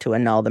countersued her to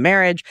annul the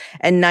marriage.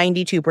 And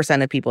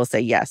 92% of people say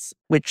yes,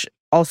 which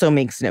also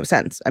makes no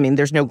sense. I mean,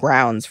 there's no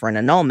grounds for an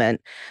annulment.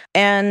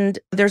 And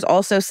there's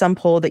also some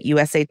poll that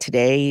USA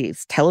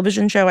Today's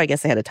television show, I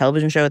guess they had a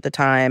television show at the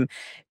time,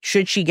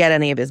 should she get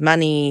any of his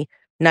money?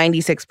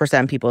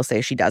 96% people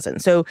say she doesn't.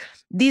 So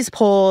these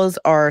polls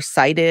are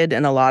cited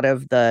in a lot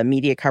of the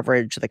media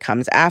coverage that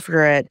comes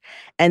after it.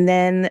 And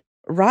then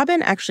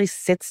Robin actually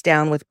sits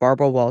down with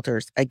Barbara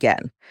Walters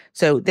again.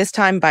 So this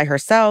time by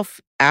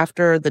herself,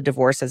 after the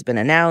divorce has been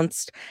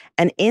announced.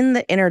 And in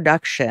the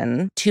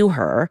introduction to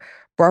her,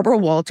 Barbara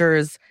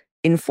Walters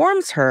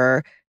informs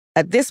her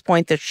at this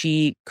point that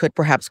she could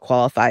perhaps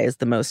qualify as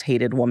the most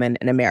hated woman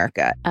in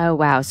America. Oh,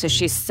 wow. So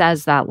she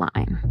says that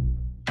line.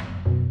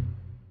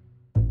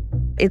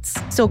 It's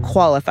still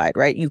qualified,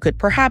 right? You could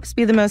perhaps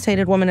be the most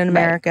hated woman in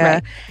America.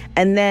 Right.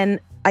 And then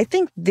I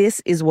think this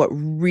is what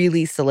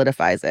really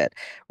solidifies it.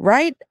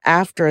 Right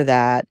after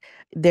that,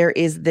 there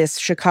is this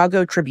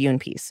Chicago Tribune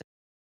piece.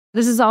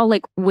 This is all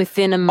like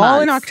within a month.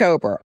 All in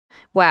October.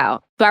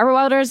 Wow. Barbara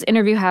Walters'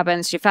 interview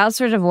happens. She files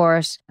for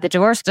divorce. The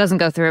divorce doesn't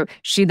go through.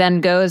 She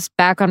then goes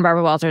back on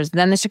Barbara Walters.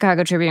 Then the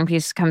Chicago Tribune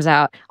piece comes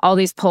out. All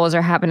these polls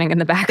are happening in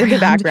the background. In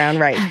the background,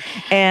 right.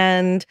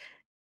 And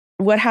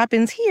what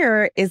happens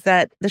here is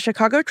that the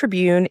Chicago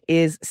Tribune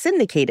is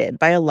syndicated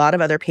by a lot of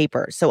other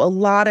papers. So a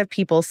lot of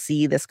people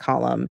see this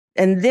column.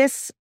 And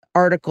this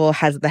article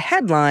has the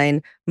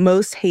headline,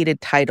 Most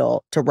Hated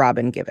Title to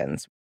Robin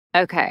Givens.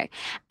 Okay.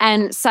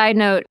 And side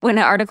note, when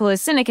an article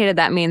is syndicated,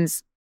 that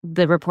means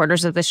the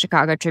reporters of the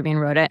Chicago Tribune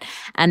wrote it,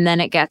 and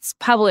then it gets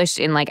published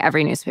in like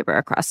every newspaper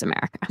across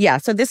America. Yeah,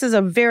 so this is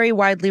a very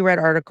widely read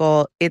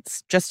article.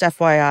 It's just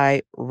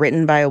FYI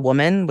written by a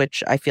woman,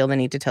 which I feel the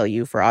need to tell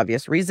you for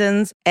obvious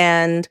reasons.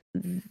 And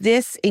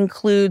this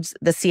includes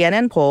the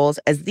CNN polls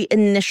as the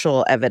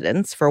initial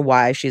evidence for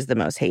why she's the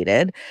most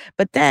hated.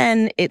 But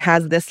then it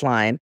has this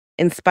line.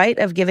 In spite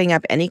of giving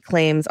up any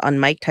claims on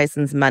Mike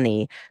Tyson's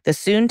money, the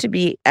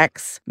soon-to-be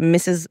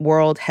ex-Mrs.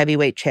 World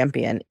Heavyweight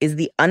Champion is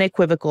the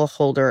unequivocal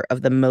holder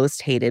of the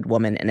Most Hated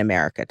Woman in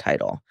America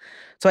title.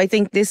 So I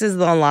think this is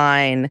the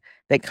line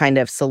that kind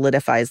of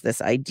solidifies this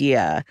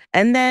idea.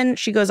 And then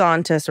she goes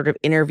on to sort of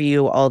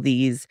interview all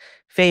these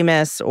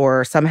famous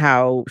or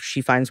somehow she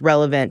finds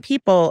relevant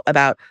people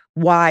about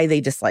why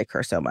they dislike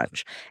her so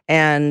much.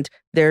 And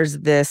There's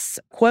this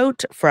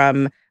quote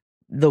from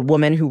the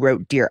woman who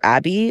wrote Dear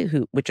Abby,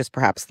 which is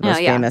perhaps the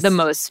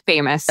most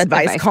famous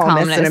advice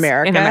columnist in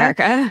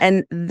America.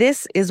 And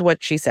this is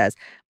what she says.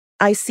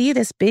 I see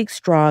this big,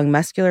 strong,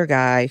 muscular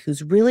guy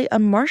who's really a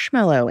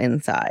marshmallow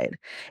inside.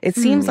 It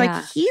seems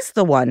like he's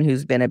the one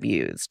who's been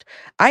abused.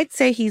 I'd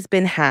say he's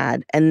been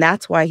had, and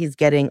that's why he's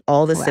getting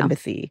all the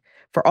sympathy.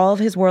 For all of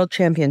his world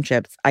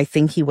championships, I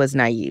think he was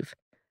naive.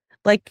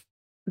 Like,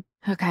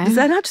 does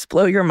that not just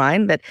blow your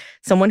mind that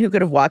someone who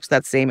could have watched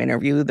that same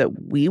interview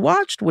that we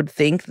watched would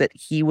think that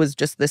he was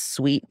just this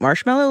sweet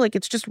marshmallow? Like,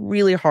 it's just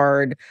really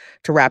hard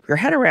to wrap your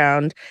head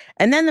around.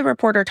 And then the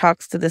reporter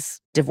talks to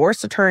this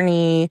divorce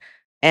attorney,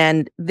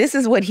 and this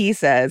is what he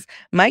says.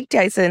 Mike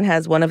Tyson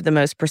has one of the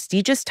most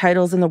prestigious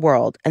titles in the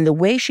world, and the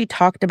way she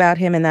talked about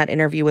him in that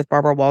interview with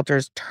Barbara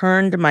Walters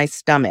turned my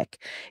stomach.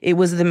 It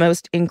was the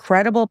most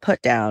incredible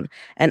put-down,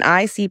 and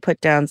I see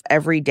put-downs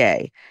every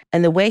day.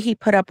 And the way he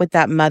put up with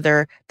that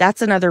mother,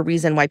 that's another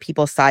reason why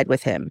people side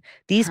with him.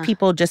 These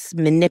people just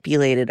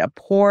manipulated a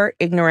poor,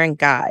 ignorant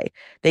guy.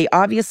 They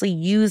obviously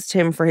used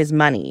him for his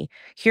money.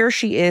 Here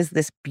she is,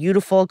 this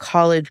beautiful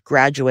college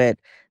graduate.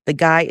 The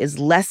guy is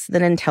less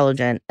than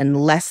intelligent and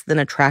less than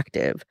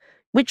attractive,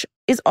 which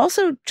is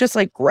also just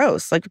like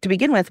gross. Like, to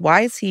begin with,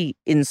 why is he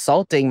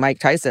insulting Mike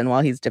Tyson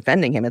while he's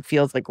defending him? It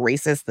feels like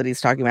racist that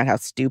he's talking about how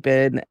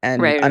stupid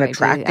and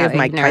unattractive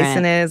Mike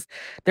Tyson is.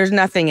 There's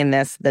nothing in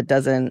this that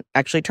doesn't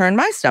actually turn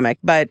my stomach.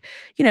 But,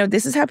 you know,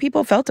 this is how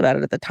people felt about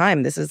it at the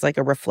time. This is like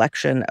a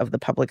reflection of the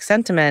public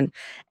sentiment.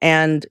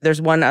 And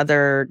there's one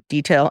other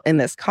detail in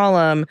this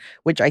column,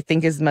 which I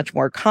think is much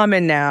more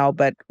common now,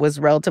 but was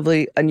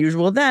relatively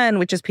unusual then,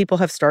 which is people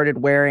have started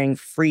wearing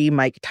free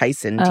Mike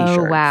Tyson t-shirts.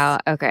 Oh, wow.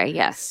 Okay,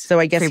 yes.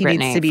 So I guess he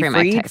needs to be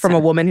freed from a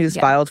woman who's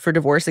filed for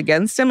divorce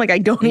against him. Like, I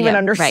don't even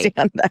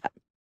understand that.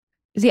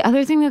 The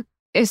other thing that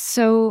is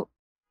so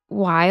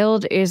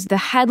wild is the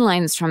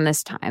headlines from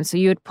this time. So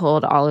you had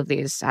pulled all of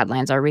these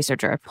headlines. Our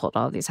researcher had pulled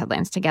all of these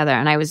headlines together.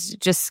 And I was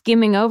just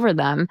skimming over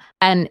them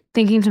and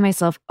thinking to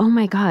myself, oh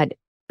my God,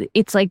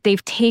 it's like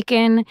they've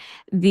taken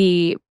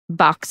the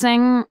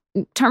boxing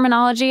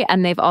terminology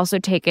and they've also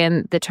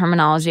taken the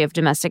terminology of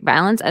domestic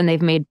violence and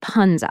they've made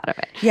puns out of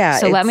it. Yeah.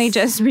 So let me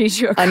just read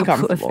you a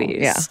couple of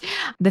these. Yeah.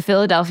 The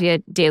Philadelphia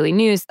Daily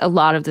News, a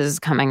lot of this is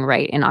coming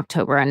right in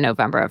October and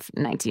November of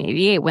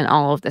 1988 when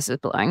all of this is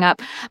blowing up.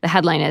 The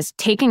headline is,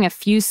 Taking a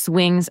Few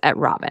Swings at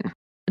Robin.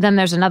 Then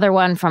there's another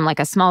one from like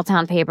a small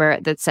town paper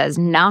that says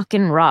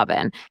Knockin'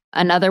 Robin.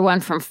 Another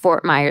one from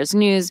Fort Myers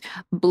News,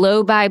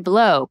 Blow by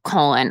Blow,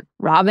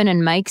 Robin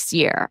and Mike's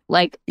year.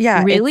 Like,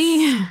 really?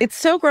 It's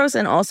so gross.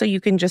 And also you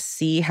can just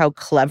see how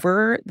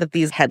clever that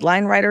these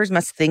headline writers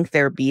must think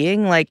they're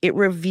being. Like, it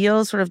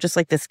reveals sort of just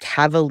like this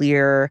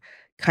cavalier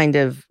kind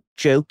of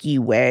jokey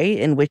way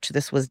in which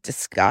this was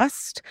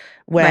discussed.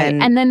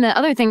 And then the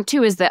other thing,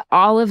 too, is that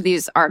all of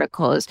these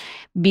articles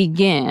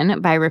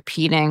begin by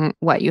repeating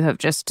what you have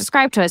just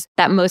described to us,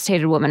 that most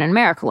hated woman in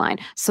America line.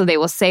 So they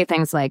will say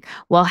things like,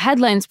 well,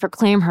 headlines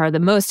proclaim her the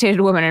most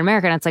hated woman in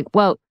America. And it's like,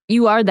 well,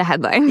 you are the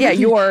headline. Yeah,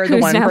 you're the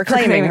one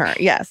proclaiming her.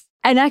 Yes.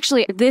 And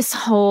actually, this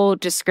whole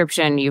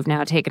description you've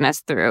now taken us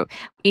through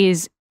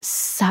is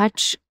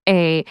such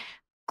a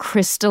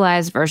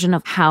crystallized version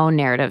of how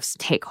narratives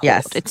take hold.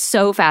 Yes. It's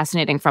so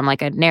fascinating from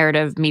like a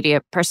narrative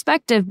media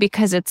perspective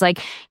because it's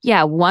like,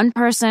 yeah, one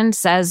person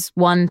says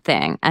one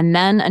thing and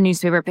then a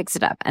newspaper picks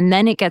it up and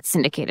then it gets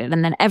syndicated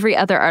and then every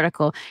other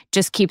article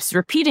just keeps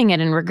repeating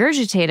it and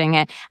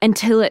regurgitating it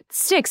until it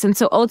sticks. And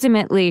so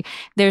ultimately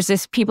there's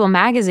this People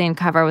magazine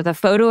cover with a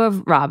photo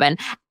of Robin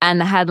and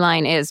the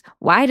headline is,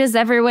 Why does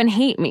everyone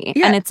hate me?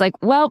 Yeah. And it's like,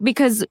 well,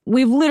 because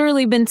we've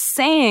literally been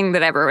saying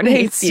that everyone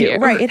hates you.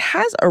 Right. It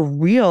has a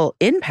real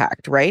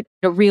impact, right?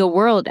 A real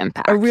world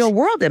impact. A real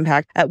world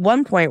impact. At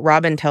one point,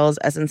 Robin tells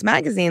Essence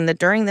Magazine that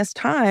during this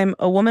time,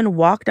 a woman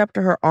walked up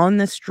to her on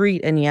the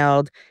street and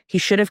yelled, "He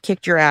should have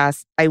kicked your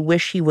ass. I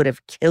wish he would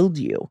have killed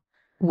you."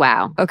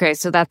 Wow. Okay,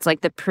 so that's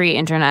like the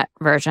pre-internet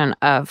version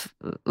of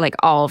like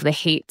all of the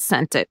hate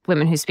sent at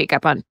women who speak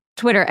up on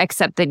Twitter,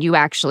 except that you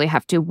actually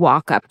have to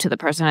walk up to the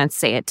person and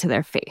say it to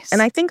their face.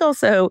 And I think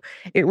also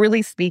it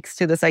really speaks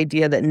to this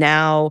idea that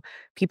now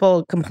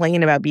people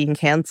complain about being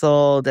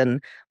canceled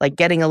and like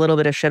getting a little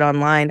bit of shit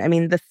online. I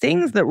mean, the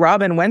things that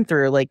Robin went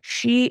through, like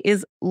she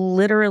is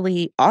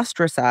literally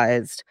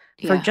ostracized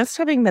for just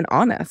having been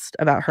honest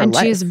about her life.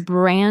 And she is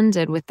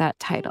branded with that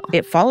title.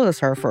 It follows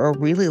her for a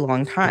really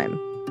long time.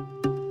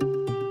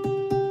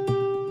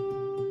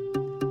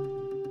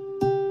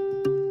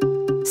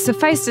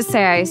 Suffice to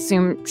say, I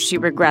assume she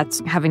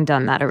regrets having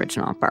done that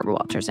original Barbara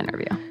Walters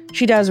interview.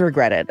 She does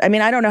regret it. I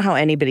mean, I don't know how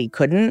anybody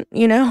couldn't,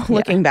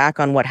 looking back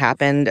on what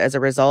happened as a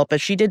result. But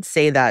she did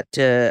say that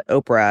to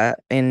Oprah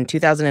in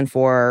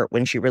 2004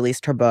 when she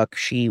released her book.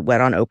 She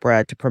went on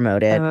Oprah to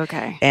promote it. Oh,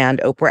 okay. And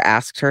Oprah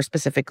asked her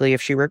specifically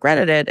if she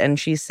regretted it. And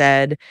she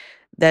said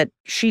that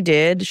she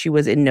did. She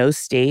was in no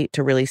state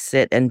to really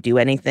sit and do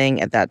anything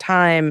at that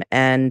time.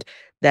 And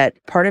that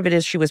part of it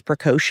is she was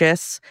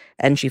precocious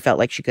and she felt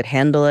like she could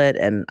handle it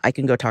and I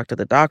can go talk to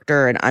the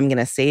doctor and I'm going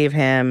to save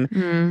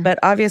him. But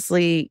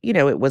obviously,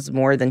 it was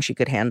more than she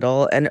could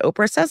handle. And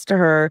Oprah says to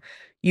her,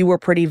 you were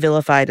pretty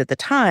vilified at the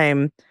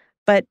time,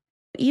 but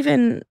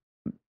even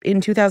in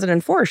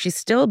 2004, she's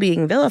still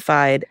being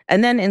vilified.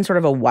 And then in sort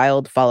of a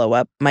wild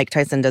follow-up, Mike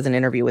Tyson does an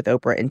interview with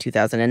Oprah in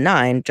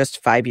 2009,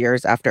 just 5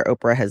 years after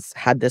Oprah has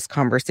had this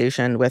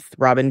conversation with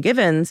Robin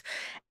Givens.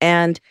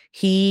 And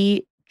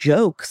he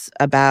jokes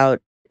about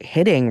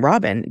hitting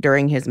Robin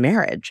during his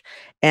marriage.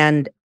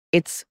 And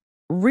it's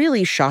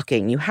really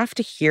shocking. You have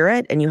to hear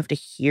it and you have to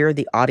hear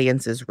the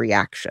audience's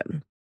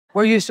reaction.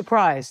 Were you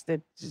surprised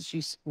that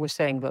she was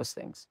saying those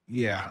things?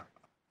 Yeah.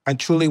 I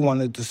truly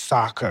wanted to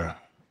sock her.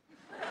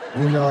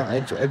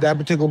 At that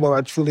particular moment,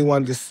 I truly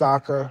wanted to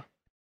sock her.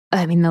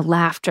 I mean, the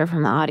laughter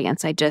from the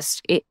audience, I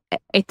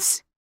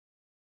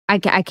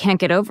can't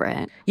get over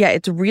it. Yeah,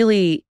 it's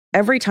really,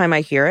 every time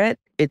I hear it,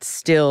 it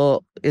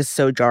still is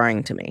so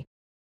jarring to me.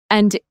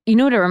 And you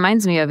know what it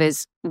reminds me of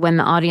is when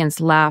the audience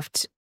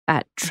laughed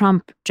at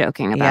Trump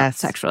joking about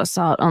sexual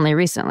assault only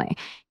recently.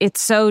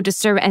 It's so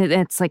disturbing and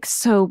it's like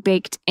so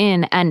baked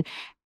in. And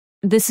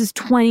this is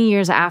 20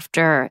 years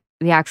after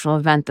the actual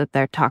event that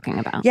they're talking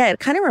about. Yeah, it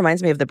kind of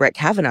reminds me of the Brett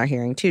Kavanaugh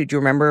hearing, too. Do you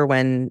remember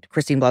when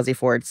Christine Blasey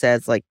Ford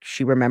says, like,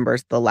 she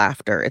remembers the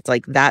laughter? It's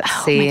like that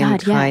same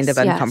kind of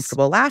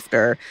uncomfortable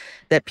laughter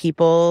that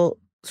people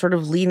sort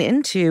of lean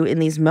into in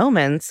these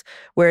moments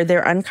where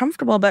they're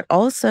uncomfortable, but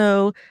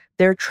also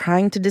they're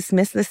trying to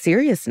dismiss the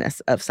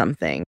seriousness of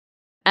something.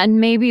 And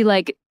maybe,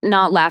 like,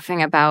 not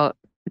laughing about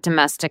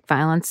domestic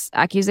violence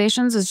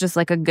accusations is just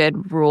like a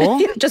good rule.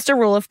 Just a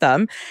rule of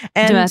thumb.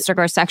 And domestic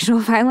or sexual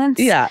violence.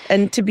 Yeah.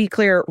 And to be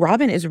clear,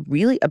 Robin is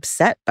really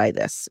upset by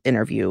this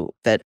interview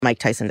that Mike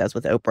Tyson does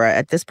with Oprah.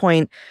 At this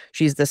point,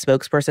 she's the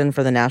spokesperson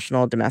for the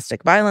National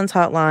Domestic Violence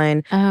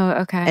Hotline. Oh,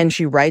 okay. And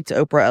she writes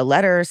Oprah a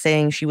letter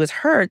saying she was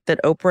hurt that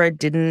Oprah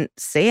didn't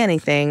say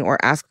anything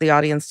or ask the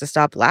audience to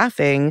stop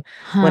laughing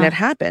when it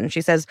happened.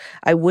 She says,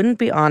 I wouldn't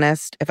be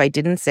honest if I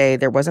didn't say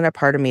there wasn't a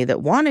part of me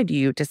that wanted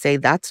you to say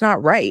that's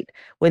not right.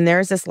 When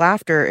there's this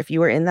laughter, if you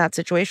were in that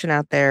situation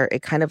out there,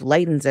 it kind of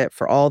lightens it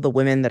for all the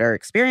women that are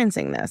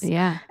experiencing this.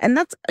 Yeah. And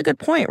that's a good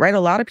point, right? A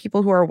lot of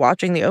people who are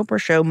watching the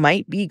Oprah show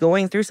might be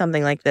going through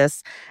something like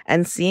this,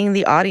 and seeing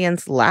the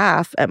audience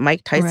laugh at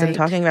Mike Tyson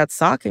talking about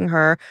socking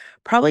her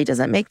probably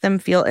doesn't make them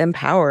feel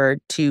empowered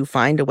to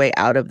find a way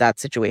out of that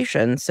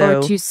situation.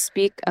 Or to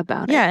speak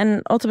about it. Yeah,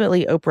 and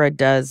ultimately Oprah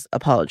does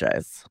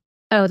apologize.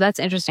 Oh, that's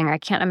interesting. I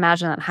can't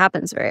imagine that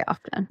happens very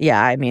often.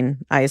 Yeah, I mean,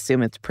 I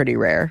assume it's pretty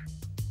rare.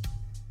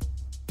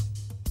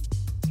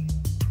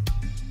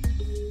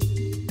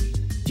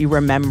 Do you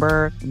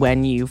remember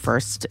when you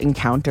first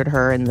encountered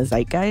her in the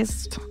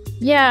zeitgeist?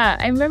 Yeah,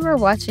 I remember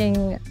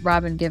watching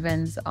Robin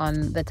Givens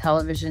on the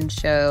television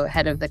show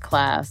Head of the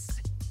Class.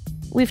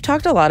 We've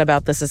talked a lot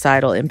about the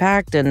societal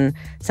impact, and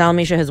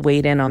Salamisha has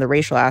weighed in on the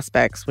racial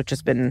aspects, which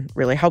has been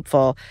really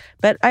helpful.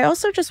 But I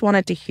also just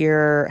wanted to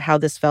hear how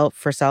this felt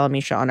for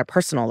Salamisha on a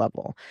personal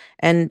level.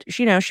 And,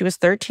 she was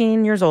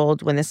 13 years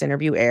old when this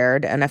interview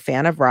aired and a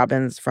fan of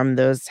Robin's from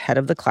those Head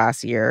of the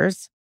Class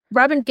years.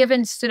 Robin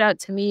Givens stood out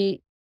to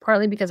me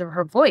partly because of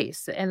her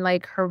voice, and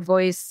like her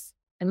voice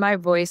and my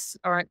voice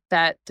aren't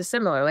that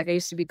dissimilar. Like I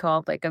used to be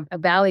called like a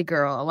valley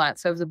girl a lot.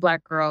 So I was a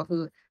Black girl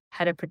who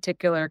had a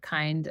particular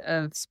kind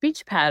of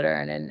speech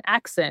pattern and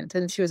accent.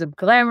 And she was a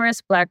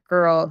glamorous Black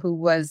girl who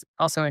was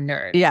also a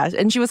nerd. Yeah.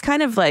 And she was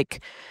kind of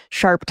like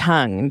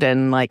sharp-tongued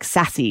and like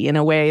sassy in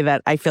a way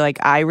that I feel like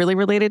I really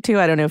related to.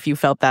 I don't know if you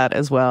felt that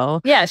as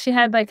well. Yeah. She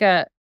had like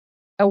a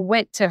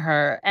wit to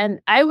her. And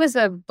I was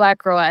a Black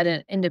girl at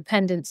an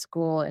independent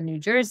school in New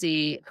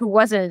Jersey who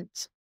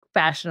wasn't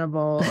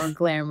fashionable or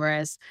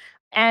glamorous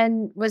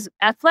and was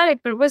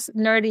athletic, but was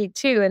nerdy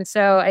too. And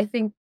so I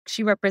think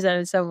she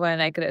represented someone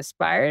I could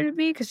aspire to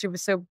be because she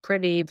was so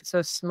pretty,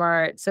 so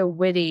smart, so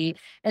witty.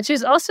 And she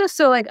was also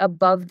so like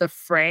above the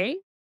fray.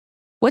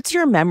 What's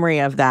your memory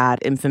of that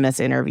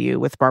infamous interview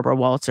with Barbara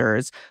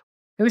Walters?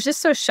 It was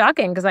just so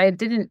shocking because I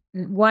didn't,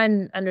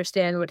 one,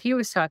 understand what he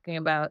was talking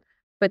about.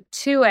 But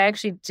two, I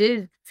actually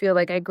did feel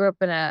like I grew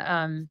up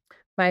in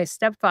my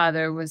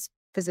stepfather was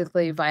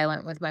physically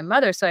violent with my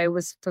mother. So I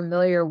was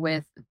familiar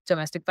with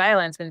domestic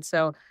violence. And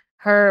so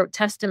her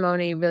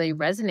testimony really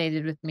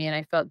resonated with me and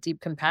I felt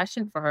deep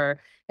compassion for her.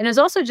 And it was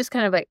also just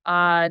kind of like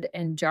odd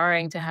and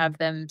jarring to have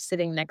them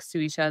sitting next to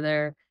each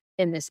other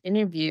in this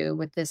interview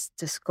with this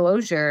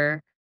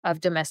disclosure of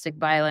domestic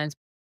violence.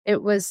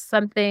 It was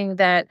something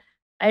that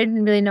I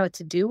didn't really know what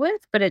to do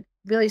with, but it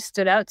really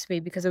stood out to me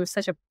because it was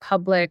such a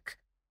public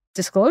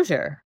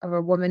disclosure of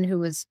a woman who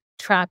was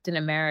trapped in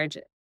a marriage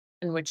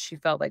in which she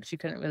felt like she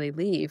couldn't really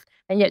leave.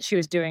 And yet she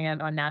was doing it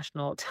on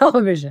national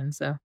television.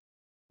 So,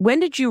 When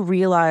did you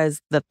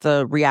realize that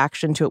the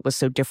reaction to it was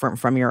so different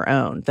from your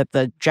own, that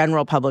the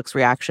general public's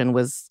reaction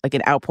was like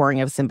an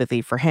outpouring of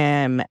sympathy for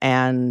him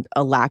and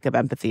a lack of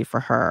empathy for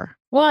her?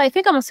 Well, I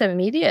think almost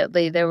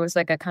immediately there was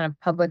like a kind of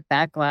public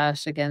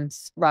backlash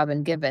against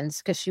Robin Givens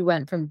because she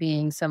went from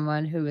being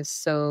someone who was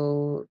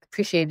so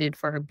appreciated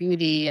for her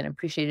beauty and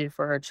appreciated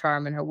for her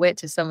charm and her wit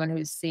to someone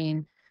who's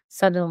seen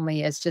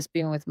suddenly as just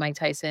being with Mike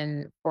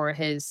Tyson for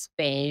his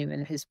fame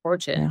and his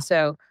fortune. Yeah.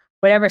 So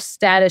whatever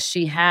status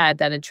she had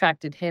that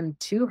attracted him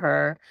to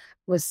her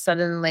was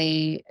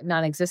suddenly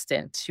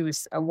non-existent. She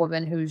was a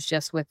woman who's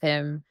just with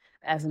him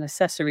as an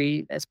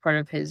accessory as part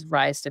of his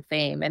rise to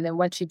fame. And then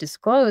once she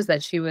disclosed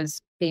that she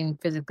was being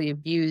physically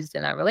abused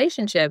in that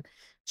relationship,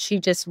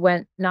 she just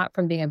went not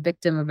from being a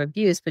victim of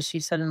abuse, but she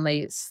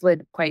suddenly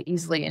slid quite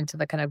easily into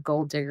the kind of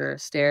gold digger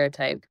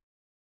stereotype.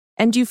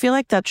 And do you feel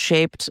like that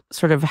shaped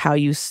sort of how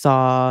you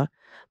saw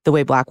the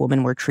way Black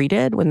women were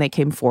treated when they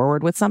came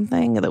forward with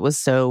something that was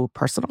so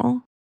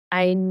personal?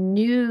 I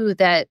knew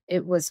that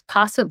it was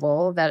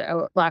possible that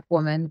a Black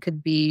woman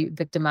could be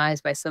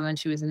victimized by someone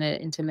she was in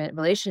an intimate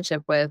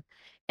relationship with.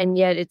 And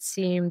yet it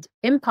seemed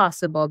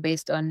impossible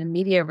based on the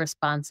media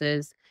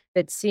responses.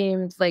 It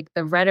seemed like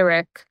the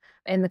rhetoric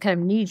and the kind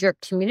of knee-jerk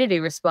community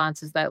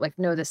responses that like,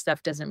 no, this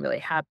stuff doesn't really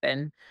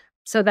happen.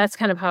 So that's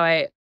kind of how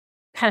I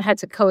kind of had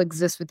to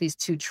coexist with these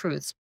two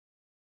truths.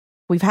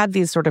 We've had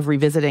these sort of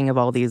revisiting of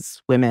all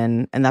these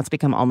women, and that's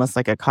become almost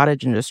like a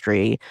cottage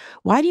industry.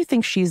 Why do you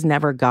think she's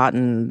never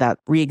gotten that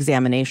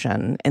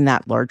re-examination in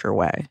that larger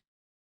way?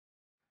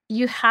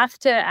 You have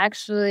to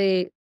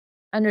actually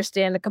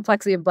understand the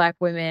complexity of Black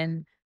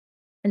women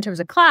in terms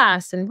of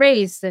class and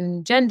race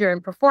and gender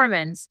and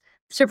performance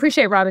to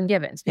appreciate Robin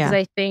Givens. Because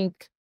I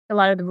think a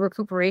lot of the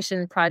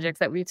recuperation projects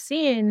that we've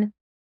seen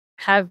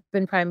have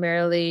been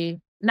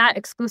primarily, not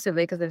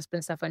exclusively, because there's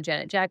been stuff on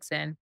Janet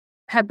Jackson,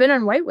 have been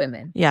on white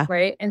women. Yeah.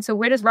 Right. And so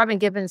where does Robin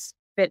Givens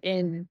fit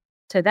in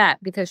to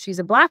that? Because she's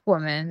a Black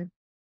woman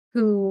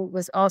who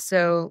was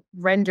also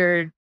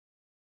rendered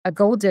a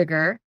gold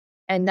digger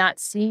and not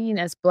seen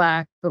as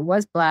Black, but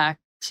was Black.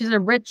 She's a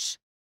rich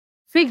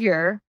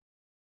figure.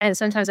 And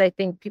sometimes I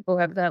think people who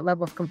have that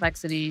level of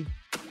complexity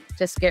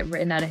just get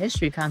written out of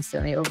history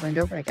constantly over and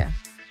over again.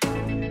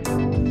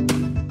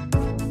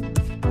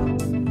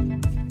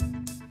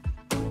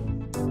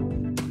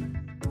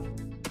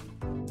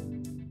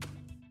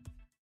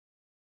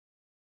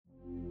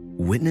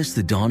 Witness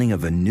the dawning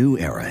of a new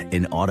era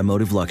in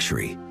automotive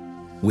luxury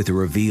with a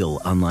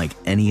reveal unlike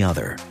any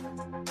other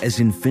as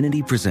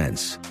Infiniti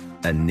presents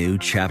a new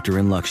chapter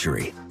in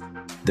luxury,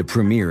 the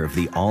premiere of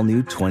the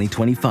all-new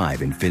 2025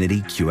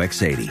 Infiniti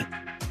QX80.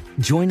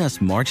 Join us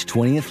March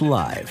 20th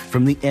live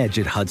from the Edge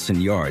at Hudson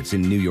Yards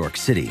in New York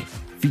City,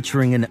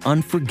 featuring an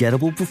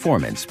unforgettable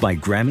performance by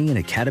Grammy and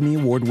Academy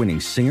Award-winning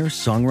singer,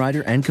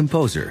 songwriter, and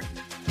composer,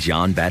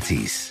 Jon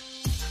Batiste.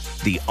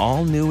 The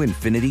all-new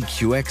Infiniti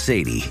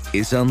QX80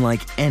 is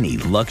unlike any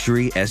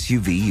luxury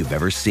SUV you've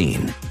ever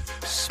seen.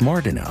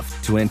 Smart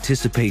enough to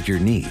anticipate your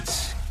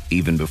needs,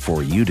 even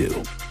before you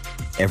do.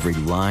 Every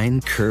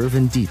line, curve,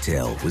 and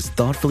detail was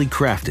thoughtfully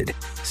crafted,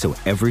 so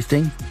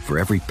everything for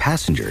every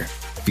passenger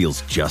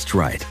feels just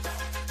right.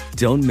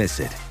 Don't miss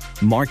it.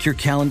 Mark your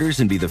calendars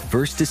and be the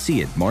first to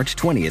see it March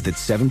 20th at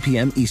 7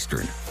 p.m.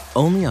 Eastern,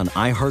 only on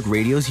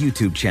iHeartRadio's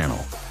YouTube channel.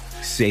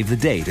 Save the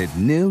date at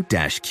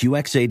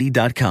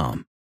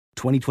new-QX80.com.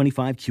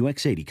 2025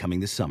 QX80 coming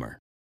this summer.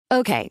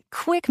 Okay,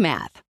 quick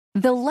math.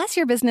 The less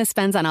your business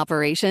spends on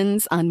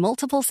operations, on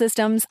multiple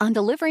systems, on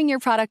delivering your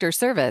product or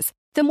service,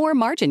 the more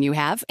margin you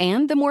have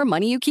and the more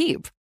money you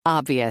keep.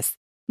 Obvious.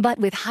 But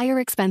with higher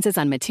expenses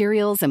on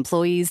materials,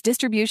 employees,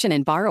 distribution,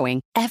 and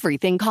borrowing,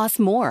 everything costs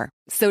more.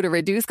 So to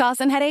reduce costs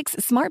and headaches,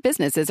 smart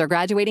businesses are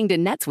graduating to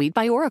NetSuite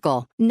by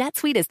Oracle.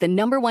 NetSuite is the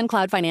 #1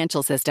 cloud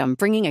financial system,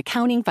 bringing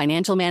accounting,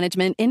 financial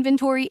management,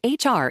 inventory,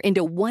 HR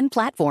into one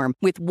platform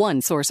with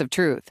one source of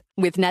truth.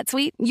 With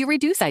NetSuite, you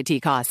reduce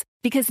IT costs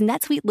because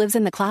NetSuite lives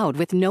in the cloud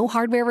with no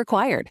hardware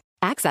required,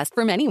 accessed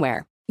from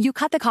anywhere. You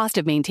cut the cost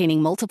of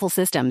maintaining multiple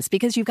systems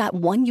because you've got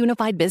one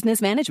unified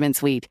business management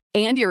suite.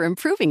 And you're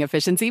improving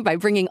efficiency by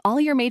bringing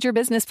all your major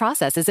business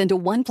processes into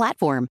one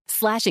platform,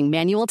 slashing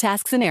manual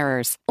tasks and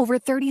errors. Over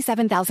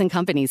 37,000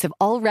 companies have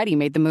already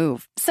made the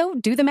move. So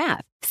do the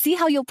math. See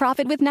how you'll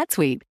profit with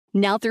NetSuite.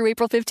 Now through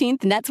April 15th,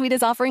 NetSuite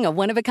is offering a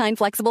one-of-a-kind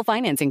flexible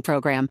financing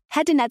program.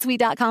 Head to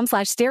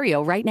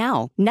netsuite.com/stereo right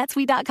now.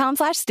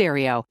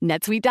 netsuite.com/stereo.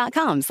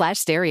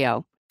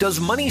 netsuite.com/stereo. Does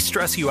money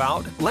stress you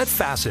out? Let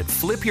Facet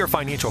flip your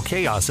financial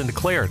chaos into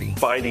clarity.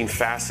 Finding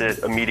Facet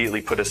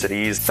immediately put us at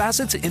ease.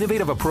 Facet's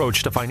innovative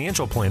approach to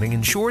financial planning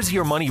ensures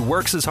your money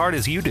works as hard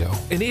as you do,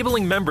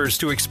 enabling members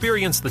to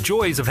experience the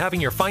joys of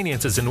having your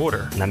finances in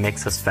order. And that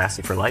makes us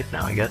Facet for life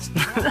now, I guess.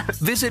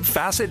 Visit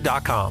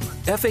Facet.com,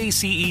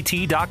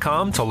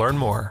 FACET.com to learn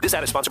more. This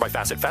ad is sponsored by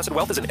Facet. Facet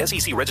Wealth is an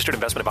SEC registered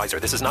investment advisor.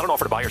 This is not an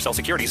offer to buy or sell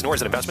securities, nor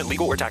is it investment,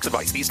 legal, or tax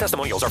advice. These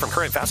testimonials are from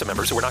current Facet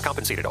members who are not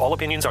compensated. All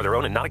opinions are their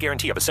own and not a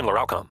guarantee of a similar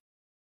outcome.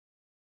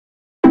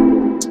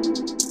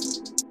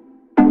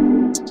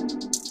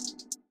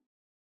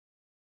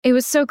 It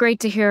was so great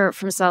to hear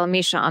from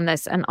Salamisha on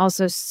this, and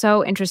also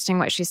so interesting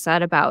what she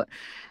said about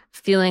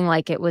feeling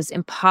like it was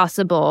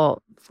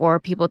impossible for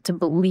people to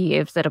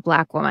believe that a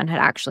Black woman had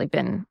actually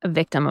been a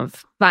victim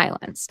of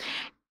violence.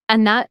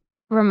 And that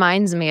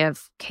reminds me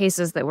of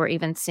cases that we're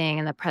even seeing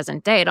in the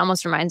present day. It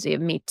almost reminds me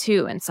of Me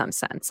Too in some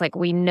sense. Like,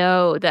 we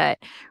know that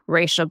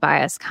racial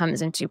bias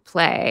comes into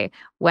play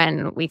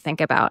when we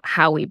think about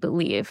how we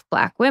believe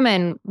Black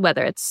women,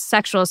 whether it's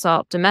sexual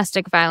assault,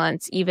 domestic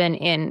violence, even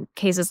in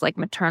cases like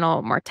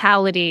maternal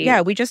mortality.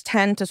 Yeah, we just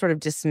tend to sort of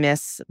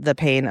dismiss the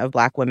pain of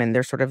Black women.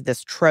 There's sort of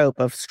this trope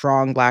of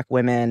strong Black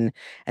women,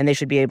 and they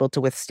should be able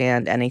to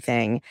withstand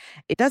anything.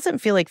 It doesn't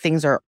feel like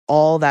things are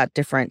all that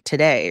different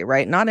today,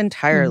 right? Not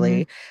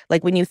entirely.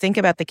 Like, when you think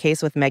about the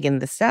case with Megan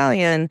Thee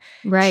Stallion,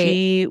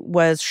 she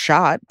was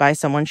shot by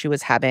someone she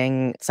was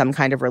having some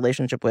kind of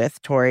relationship with,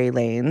 Tory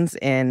Lanez,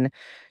 in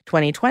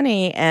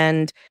 2020.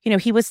 And,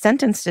 he was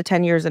sentenced to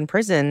 10 years in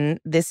prison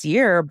this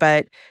year,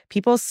 but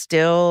people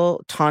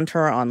still taunt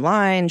her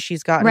online.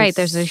 She's gotten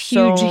there's a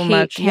huge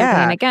hate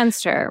campaign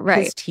against her.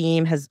 His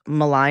team has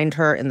maligned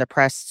her in the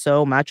press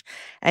so much,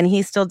 and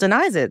he still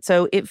denies it.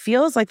 So it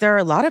feels like there are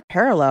a lot of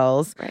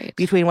parallels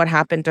between what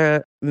happened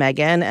to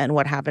Megan and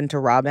what happened to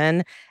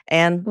Robin.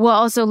 And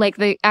also like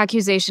the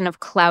accusation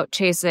of clout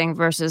chasing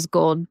versus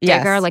gold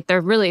digger, like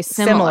they're really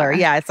similar.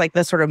 Yeah, it's like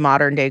the sort of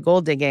modern day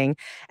gold digging.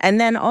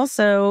 And then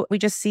also we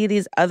just see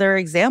these other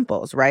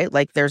examples, right?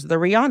 Like there's the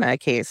Rihanna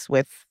case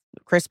with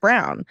Chris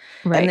Brown.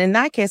 And in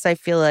that case, I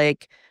feel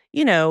like,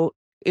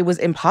 it was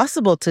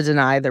impossible to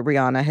deny that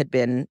Rihanna had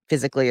been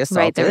physically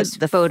assaulted. There was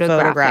the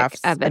photographic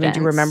evidence. I mean, do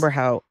you remember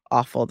how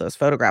awful those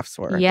photographs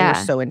were? Yeah. They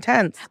were so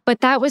intense.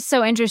 But that was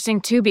so interesting,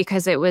 too,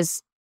 because it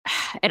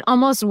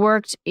almost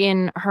worked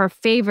in her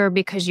favor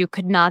because you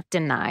could not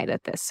deny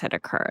that this had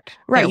occurred.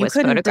 Right, you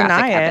couldn't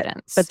deny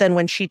it. But then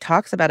when she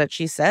talks about it,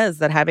 she says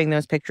that having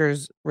those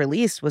pictures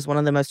released was one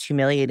of the most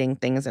humiliating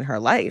things in her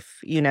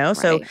life,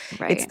 So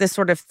it's this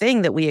sort of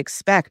thing that we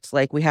expect.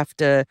 Like, we have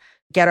to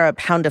get a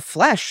pound of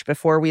flesh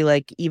before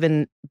we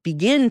even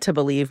begin to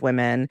believe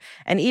women.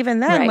 And even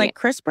then,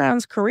 Chris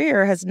Brown's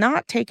career has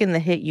not taken the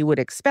hit you would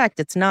expect.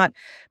 It's not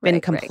been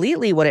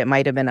completely what it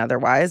might have been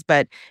otherwise.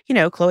 But,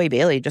 Chloe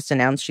Bailey just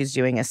announced she's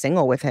doing a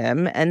single with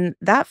him. And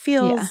that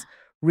feels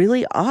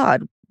really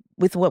odd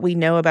with what we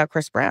know about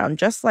Chris Brown.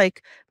 Just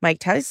like Mike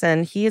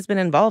Tyson, he has been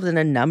involved in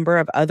a number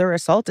of other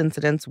assault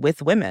incidents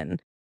with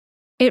women.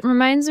 It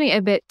reminds me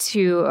a bit,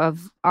 too,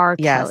 of R.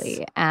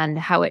 Kelly and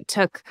how it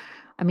took...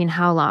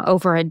 how long?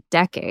 Over a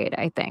decade,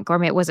 I think. Or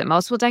was it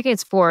multiple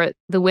decades for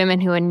the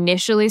women who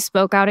initially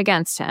spoke out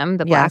against him,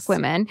 the Black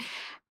women,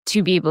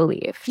 to be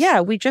believed?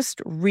 Yeah, we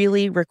just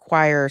really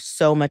require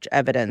so much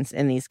evidence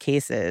in these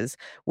cases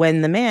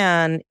when the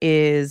man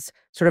is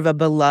sort of a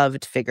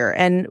beloved figure.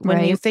 And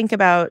when you think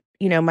about,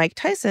 Mike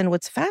Tyson,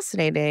 what's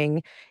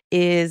fascinating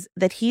is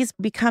that he's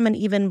become an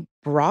even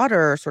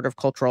broader sort of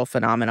cultural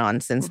phenomenon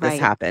since this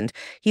happened.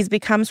 He's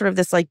become sort of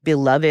this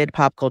beloved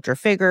pop culture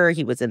figure.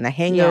 He was in the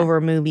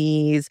Hangover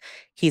movies.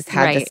 He's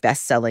had this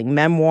best-selling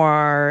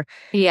memoir.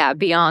 Yeah,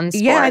 Beyond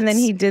Sports. Yeah, and then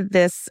he did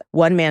this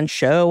one-man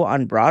show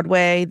on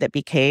Broadway that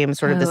became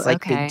sort of this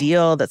big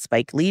deal that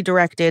Spike Lee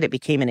directed. It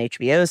became an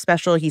HBO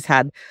special. He's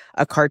had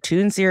a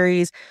cartoon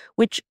series,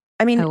 which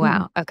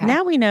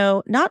now we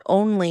know not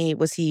only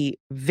was he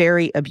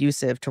very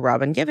abusive to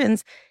Robin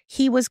Givens,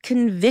 he was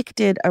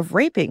convicted of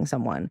raping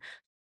someone.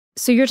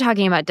 So you're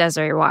talking about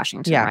Desiree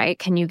Washington, right?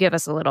 Can you give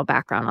us a little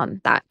background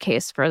on that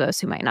case for those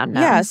who might not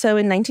know? Yeah, so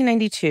in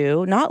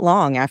 1992, not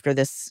long after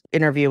this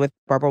interview with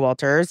Barbara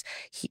Walters,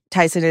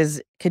 Tyson is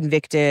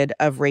convicted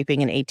of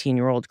raping an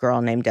 18-year-old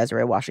girl named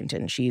Desiree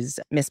Washington. She's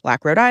Miss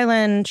Black Rhode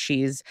Island.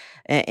 She's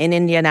in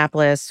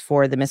Indianapolis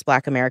for the Miss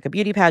Black America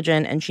beauty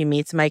pageant, and she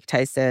meets Mike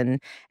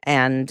Tyson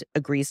and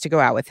agrees to go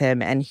out with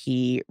him, and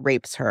he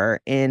rapes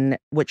her in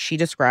what she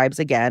describes,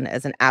 again,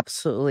 as an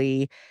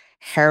absolutely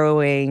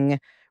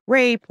harrowing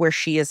rape where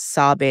she is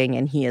sobbing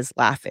and he is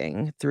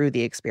laughing through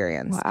the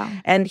experience. Wow.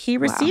 And he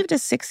received a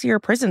 6-year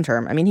prison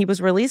term. He was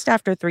released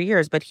after 3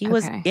 years, but he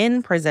was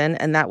in prison,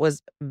 and that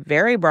was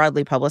very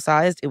broadly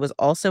publicized. It was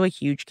also a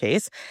huge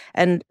case.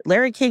 And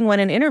Larry King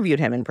went and interviewed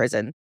him in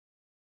prison.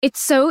 It's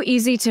so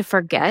easy to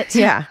forget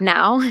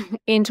now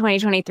in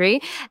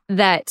 2023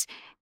 that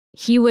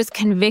he was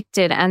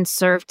convicted and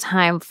served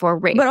time for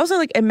rape. But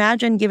also,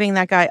 imagine giving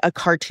that guy a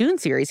cartoon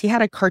series. He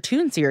had a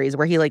cartoon series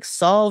where he,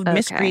 solved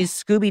mysteries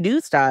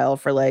Scooby-Doo style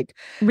for,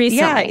 recently.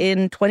 Yeah,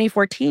 in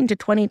 2014 to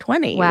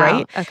 2020,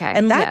 right? Okay.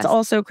 And that's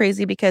also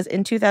crazy because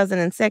in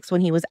 2006,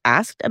 when he was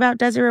asked about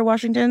Desiree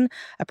Washington,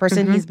 a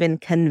person he's been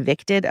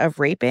convicted of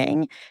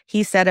raping,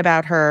 he said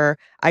about her,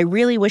 "I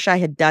really wish I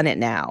had done it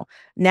now.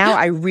 Now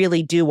I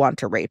really do want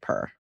to rape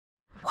her."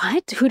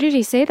 What? Who did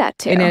he say that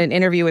to? In an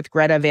interview with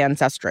Greta Van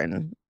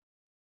Susteren.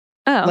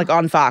 Oh,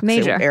 on Fox.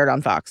 Major. It aired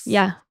on Fox.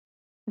 Yeah.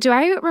 Do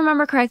I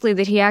remember correctly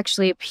that he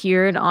actually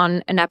appeared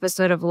on an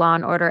episode of Law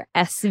 & Order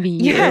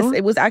SVU? Yes,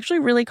 it was actually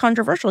really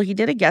controversial. He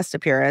did a guest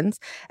appearance.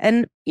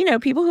 And,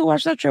 people who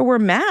watched that show were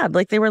mad.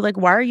 Like, they were like,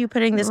 why are you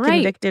putting this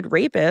convicted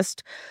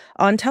rapist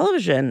on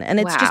television? And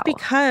it's just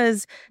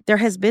because there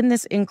has been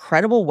this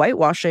incredible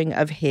whitewashing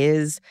of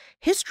his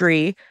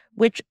history,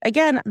 which,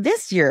 again,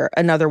 this year,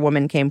 another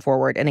woman came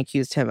forward and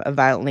accused him of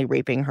violently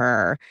raping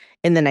her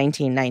in the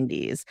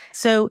 1990s.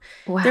 So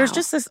there's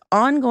just this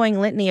ongoing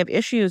litany of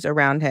issues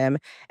around him.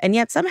 And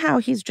yet somehow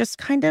he's just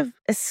kind of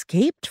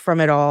escaped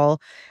from it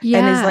all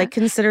and is like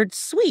considered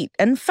sweet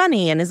and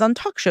funny and is on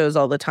talk shows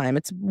all the time.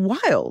 It's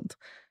wild.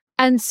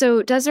 And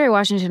so Desiree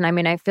Washington, I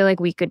mean, I feel like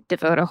we could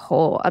devote a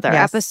whole other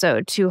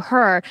episode to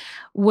her.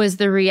 Was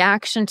the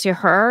reaction to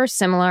her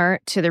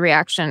similar to the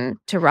reaction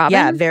to Robin?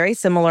 Yeah, very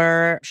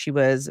similar. She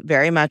was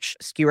very much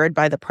skewered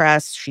by the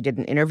press. She did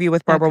an interview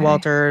with Barbara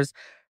Walters.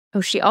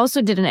 Oh, she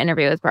also did an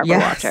interview with Barbara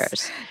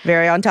Walters.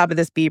 Very on top of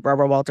this beat,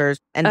 Barbara Walters.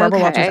 And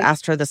Barbara Walters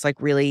asked her this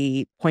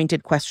really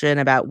pointed question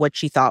about what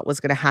she thought was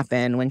going to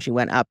happen when she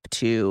went up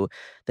to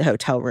the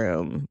hotel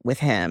room with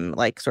him,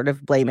 like sort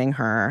of blaming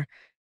her.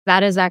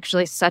 That is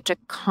actually such a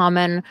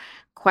common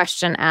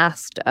question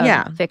asked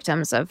of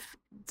victims of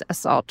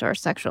assault or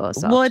sexual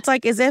assault. Well, it's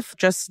like as if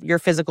just your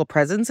physical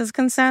presence is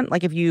consent.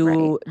 Like if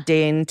you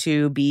deign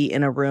to be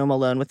in a room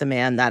alone with a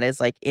man, that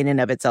is like in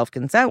and of itself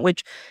consent,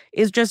 which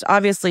is just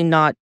obviously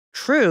not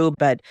true.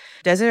 But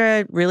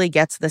Desiree really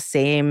gets the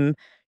same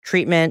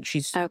treatment.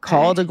 She's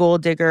called a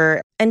gold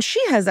digger. And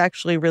she has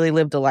actually really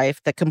lived a life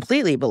that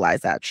completely belies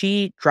that.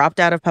 She dropped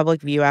out of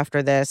public view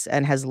after this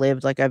and has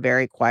lived like a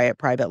very quiet,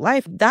 private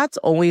life. That's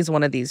always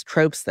one of these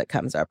tropes that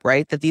comes up,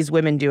 right? That these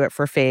women do it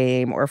for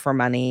fame or for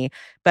money.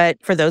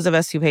 But for those of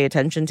us who pay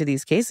attention to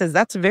these cases,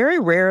 that's very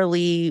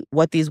rarely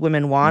what these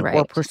women want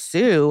or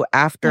pursue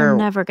after They're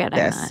never getting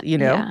this, that.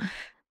 Yeah.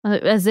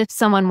 As if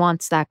someone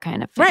wants that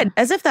kind of fame. Right.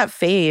 As if that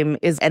fame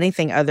is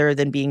anything other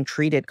than being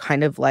treated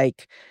kind of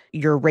like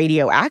you're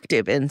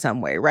radioactive in some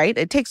way, right?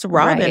 It takes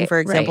Robin, for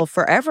example,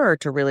 forever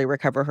to really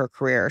recover her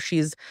career.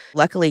 She's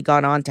luckily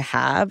gone on to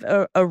have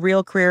a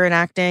real career in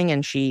acting,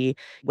 and she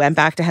went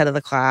back to head of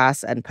the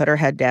class and put her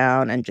head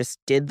down and just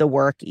did the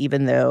work,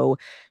 even though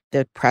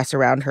the press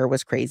around her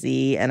was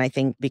crazy. And I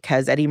think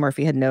because Eddie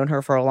Murphy had known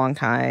her for a long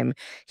time,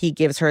 he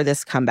gives her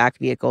this comeback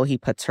vehicle. He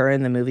puts her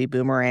in the movie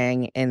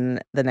Boomerang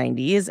in the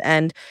 90s.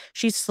 And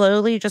she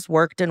slowly just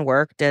worked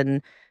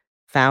and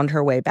found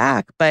her way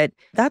back. But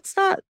that's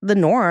not the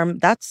norm.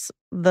 That's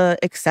the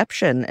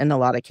exception in a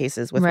lot of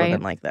cases with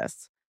women like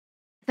this.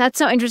 That's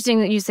so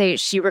interesting that you say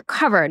she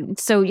recovered.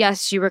 So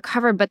yes, she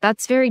recovered, but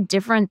that's very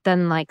different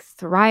than like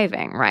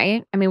thriving,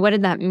 right? I mean, what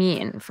did that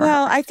mean for her?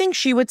 Well, I think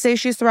she would say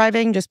she's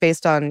thriving just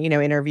based on,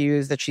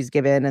 interviews that she's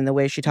given and the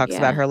way she talks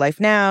about her life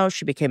now.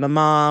 She became a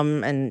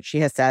mom, and she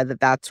has said that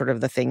that's sort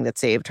of the thing that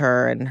saved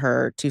her, and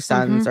her two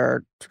sons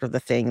are sort of the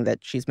thing that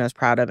she's most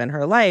proud of in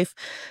her life.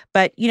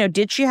 But,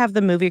 did she have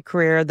the movie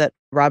career that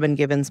Robin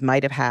Givens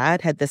might have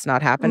had this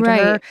not happened to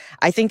her?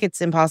 I think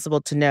it's impossible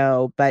to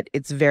know, but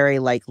it's very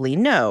likely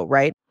no,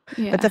 right?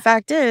 Yeah. But the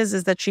fact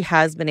is that she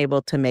has been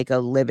able to make a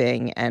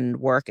living and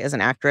work as an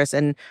actress.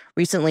 And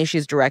recently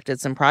she's directed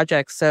some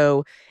projects.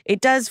 So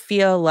it does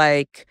feel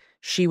like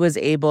she was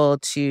able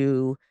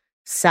to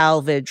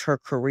salvage her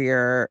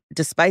career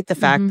despite the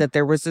fact that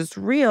there was this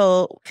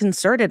real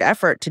concerted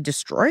effort to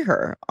destroy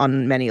her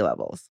on many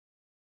levels.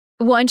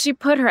 Well, and she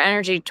put her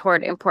energy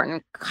toward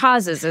important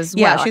causes as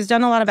well. Yeah, she's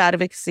done a lot of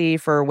advocacy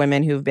for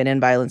women who've been in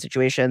violent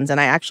situations.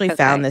 And I actually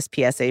found this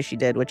PSA she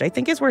did, which I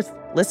think is worth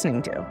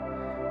listening to.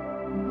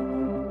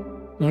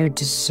 You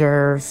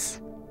deserve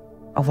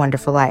a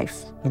wonderful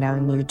life, and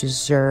you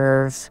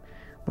deserve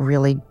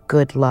really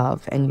good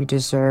love, and you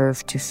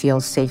deserve to feel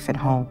safe at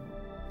home.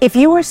 If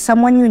you or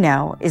someone you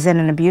know is in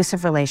an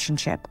abusive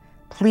relationship,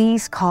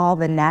 please call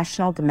the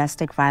National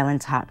Domestic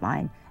Violence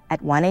Hotline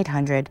at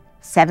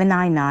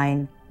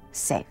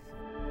 1-800-799-SAFE.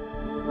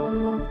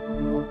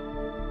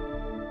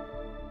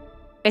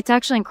 It's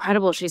actually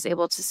incredible she's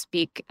able to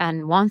speak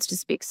and wants to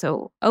speak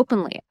so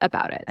openly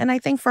about it. And I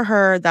think for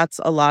her, that's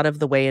a lot of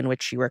the way in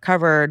which she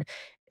recovered.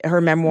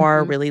 Her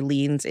memoir really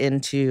leans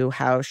into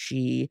how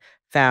she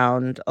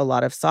found a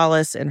lot of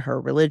solace in her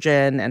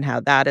religion, and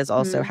how that is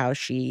also how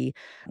she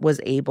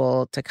was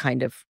able to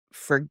kind of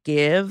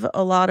forgive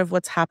a lot of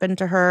what's happened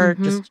to her,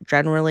 just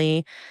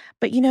generally.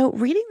 But,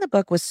 reading the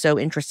book was so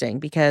interesting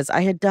because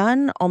I had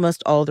done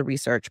almost all the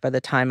research by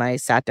the time I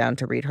sat down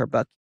to read her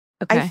book.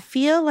 I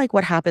feel like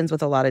what happens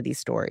with a lot of these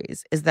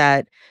stories is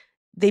that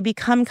they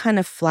become kind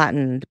of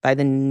flattened by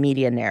the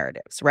media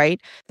narratives, right?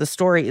 The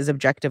story is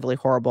objectively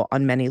horrible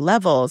on many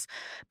levels.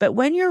 But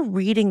when you're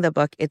reading the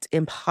book, it's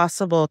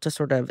impossible to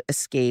sort of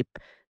escape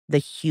the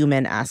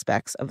human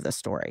aspects of the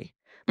story.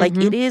 Like,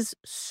 it is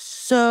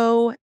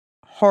so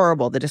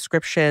horrible, the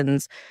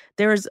descriptions.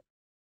 There's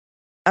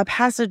a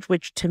passage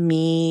which to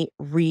me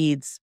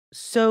reads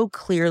so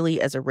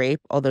clearly as a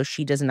rape, although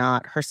she does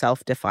not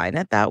herself define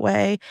it that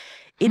way.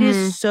 It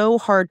is so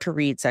hard to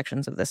read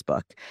sections of this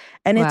book.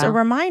 And it's a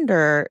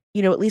reminder,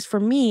 at least for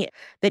me,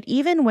 that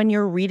even when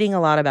you're reading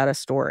a lot about a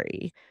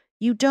story,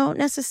 you don't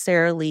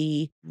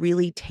necessarily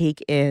really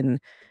take in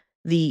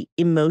the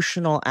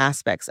emotional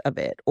aspects of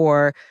it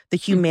or the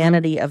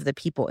humanity of the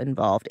people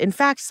involved. In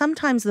fact,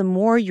 sometimes the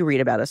more you read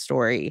about a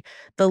story,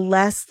 the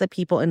less the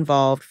people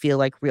involved feel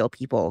like real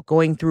people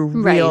going through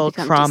real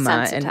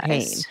trauma and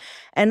pain.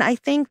 And I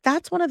think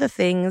that's one of the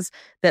things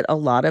that a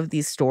lot of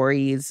these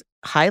stories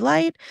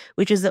highlight,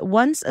 which is that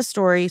once a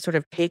story sort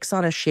of takes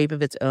on a shape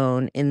of its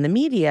own in the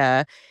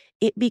media,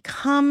 it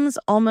becomes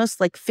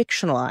almost like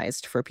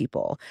fictionalized for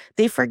people.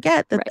 They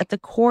forget that at the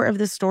core of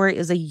this story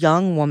is a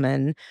young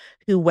woman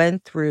who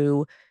went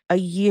through a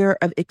year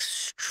of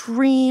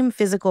extreme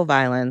physical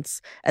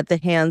violence at the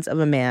hands of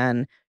a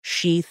man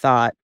she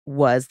thought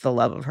was the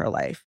love of her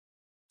life.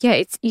 Yeah,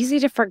 it's easy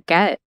to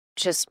forget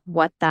just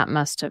what that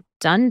must have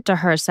done to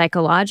her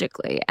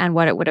psychologically and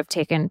what it would have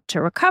taken to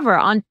recover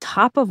on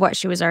top of what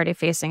she was already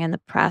facing in the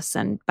press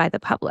and by the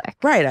public.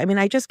 Right. I mean,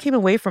 I just came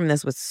away from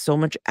this with so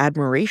much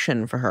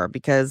admiration for her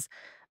because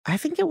I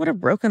think it would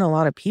have broken a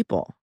lot of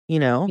people,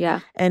 Yeah.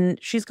 And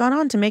she's gone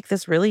on to make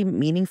this really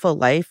meaningful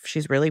life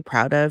she's really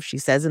proud of. She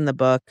says in the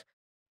book,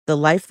 "The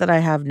life that I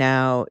have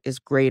now is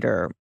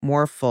greater,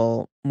 more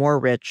full, more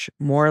rich,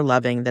 more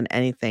loving than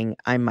anything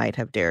I might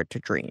have dared to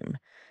dream."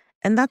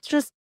 And that's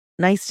just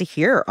nice to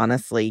hear,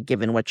 honestly,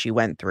 given what she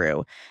went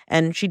through.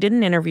 And she did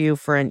an interview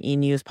for an E!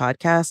 News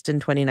podcast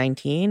in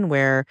 2019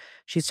 where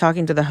she's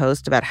talking to the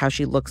host about how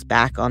she looks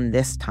back on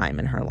this time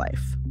in her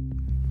life.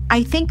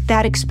 I think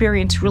that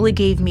experience really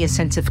gave me a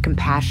sense of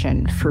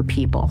compassion for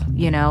people.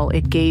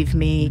 It gave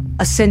me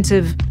a sense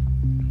of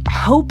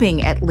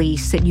hoping, at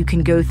least, that you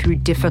can go through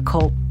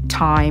difficult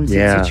times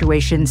and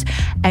situations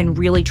and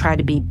really try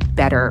to be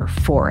better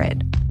for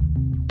it.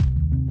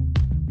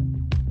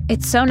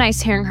 It's so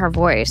nice hearing her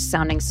voice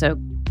sounding so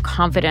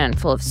confident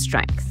and full of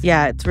strength.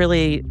 Yeah, it's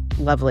really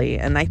lovely.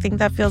 And I think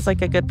that feels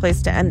like a good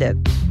place to end it.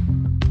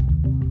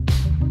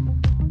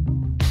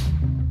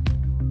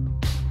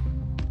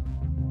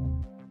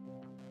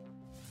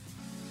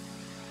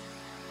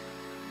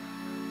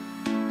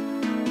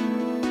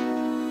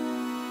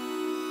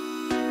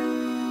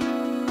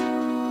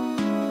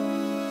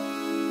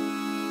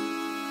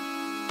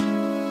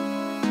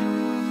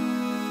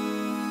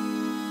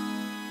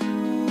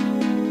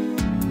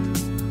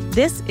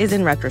 This is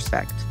In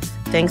Retrospect.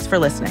 Thanks for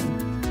listening.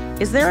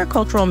 Is there a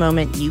cultural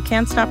moment you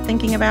can't stop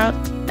thinking about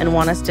and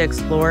want us to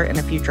explore in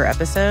a future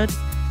episode?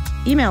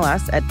 Email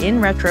us at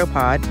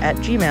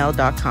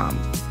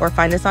inretropod@gmail.com or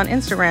find us on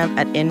Instagram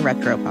at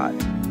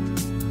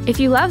inretropod. If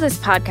you love this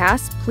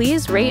podcast,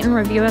 please rate and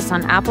review us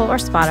on Apple or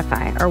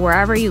Spotify or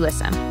wherever you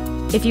listen.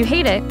 If you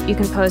hate it, you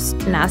can post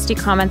nasty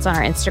comments on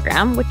our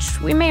Instagram,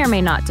 which we may or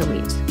may not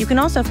delete. You can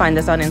also find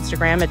us on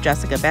Instagram at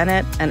Jessica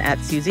Bennett and at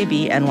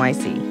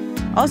SusieBNYC.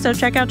 Also,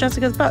 check out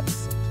Jessica's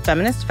books,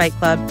 Feminist Fight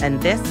Club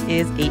and This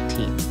Is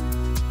 18.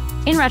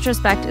 In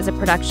Retrospect is a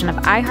production of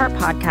iHeart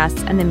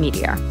Podcasts and The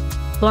Meteor.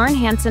 Lauren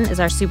Hansen is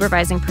our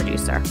supervising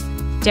producer.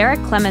 Derek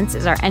Clements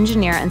is our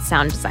engineer and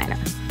sound designer.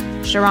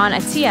 Sharon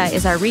Attia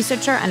is our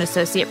researcher and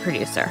associate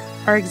producer.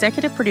 Our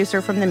executive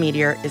producer from The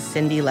Meteor is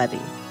Cindy Levy.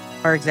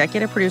 Our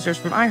executive producers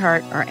from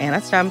iHeart are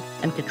Anna Stump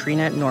and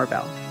Katrina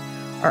Norbell.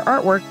 Our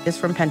artwork is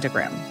from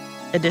Pentagram.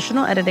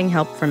 Additional editing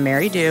help from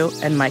Mary Dew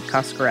and Mike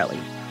Coscarelli.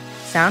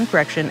 Sound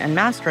correction and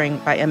mastering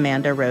by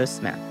Amanda Rose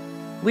Smith.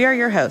 We are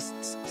your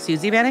hosts,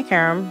 Susie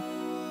Banikarim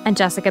and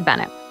Jessica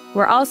Bennett.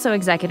 We're also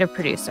executive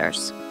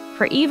producers.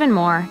 For even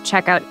more,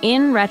 check out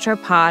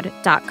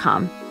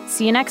inretropod.com.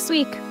 See you next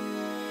week.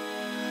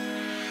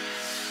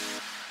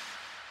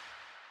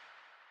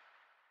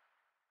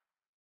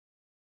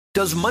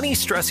 Does money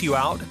stress you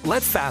out?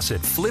 Let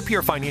Facet flip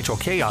your financial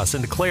chaos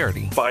into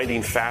clarity.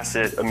 Finding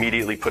Facet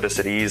immediately put us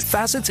at ease.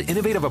 Facet's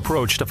innovative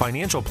approach to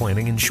financial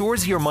planning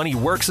ensures your money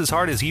works as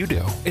hard as you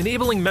do,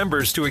 enabling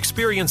members to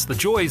experience the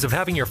joys of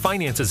having your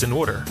finances in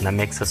order. And that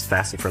makes us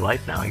Facet for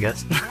life now, I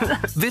guess.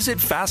 Visit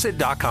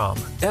Facet.com,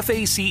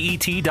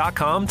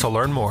 FACET.com to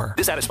learn more.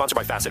 This ad is sponsored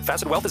by Facet.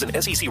 Facet Wealth is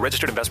an SEC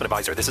registered investment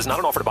advisor. This is not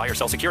an offer to buy or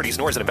sell securities,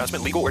 nor is it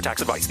investment, legal, or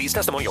tax advice. These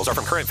testimonials are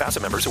from current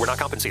Facet members who are not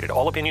compensated.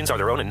 All opinions are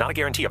their own and not a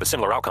guarantee of a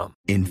similar outcome.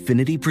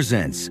 Infiniti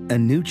presents a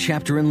new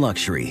chapter in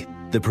luxury,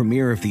 the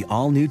premiere of the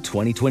all-new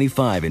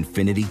 2025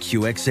 Infiniti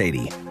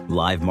QX80,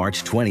 live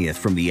March 20th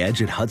from the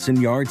Edge at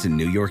Hudson Yards in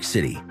New York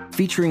City,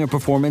 featuring a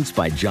performance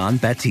by John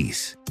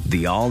Batiste.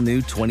 The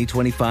all-new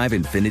 2025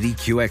 Infiniti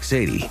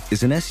QX80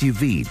 is an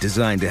SUV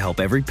designed to help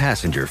every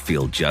passenger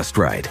feel just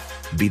right.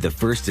 Be the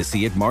first to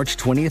see it March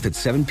 20th at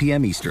 7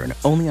 p.m. Eastern,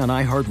 only on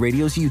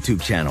iHeartRadio's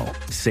YouTube channel.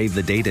 Save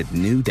the date at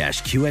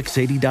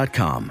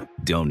new-QX80.com.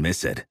 Don't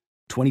miss it.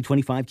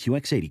 2025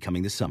 QX80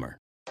 coming this summer.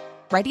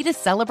 Ready to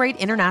celebrate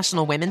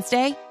International Women's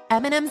Day?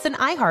 M&M's and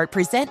iHeart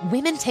present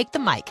Women Take the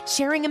Mic,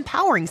 sharing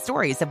empowering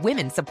stories of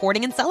women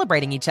supporting and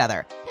celebrating each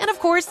other. And of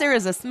course, there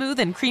is a smooth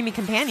and creamy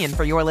companion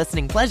for your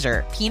listening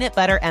pleasure, peanut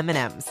butter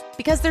M&M's.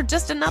 Because they're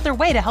just another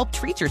way to help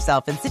treat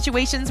yourself in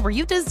situations where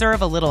you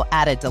deserve a little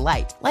added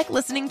delight, like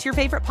listening to your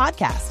favorite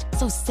podcast.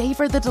 So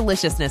savor the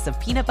deliciousness of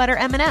peanut butter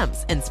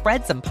M&M's and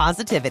spread some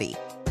positivity.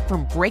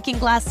 From breaking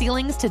glass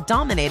ceilings to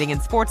dominating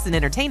in sports and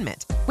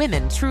entertainment,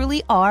 women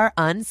truly are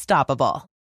unstoppable.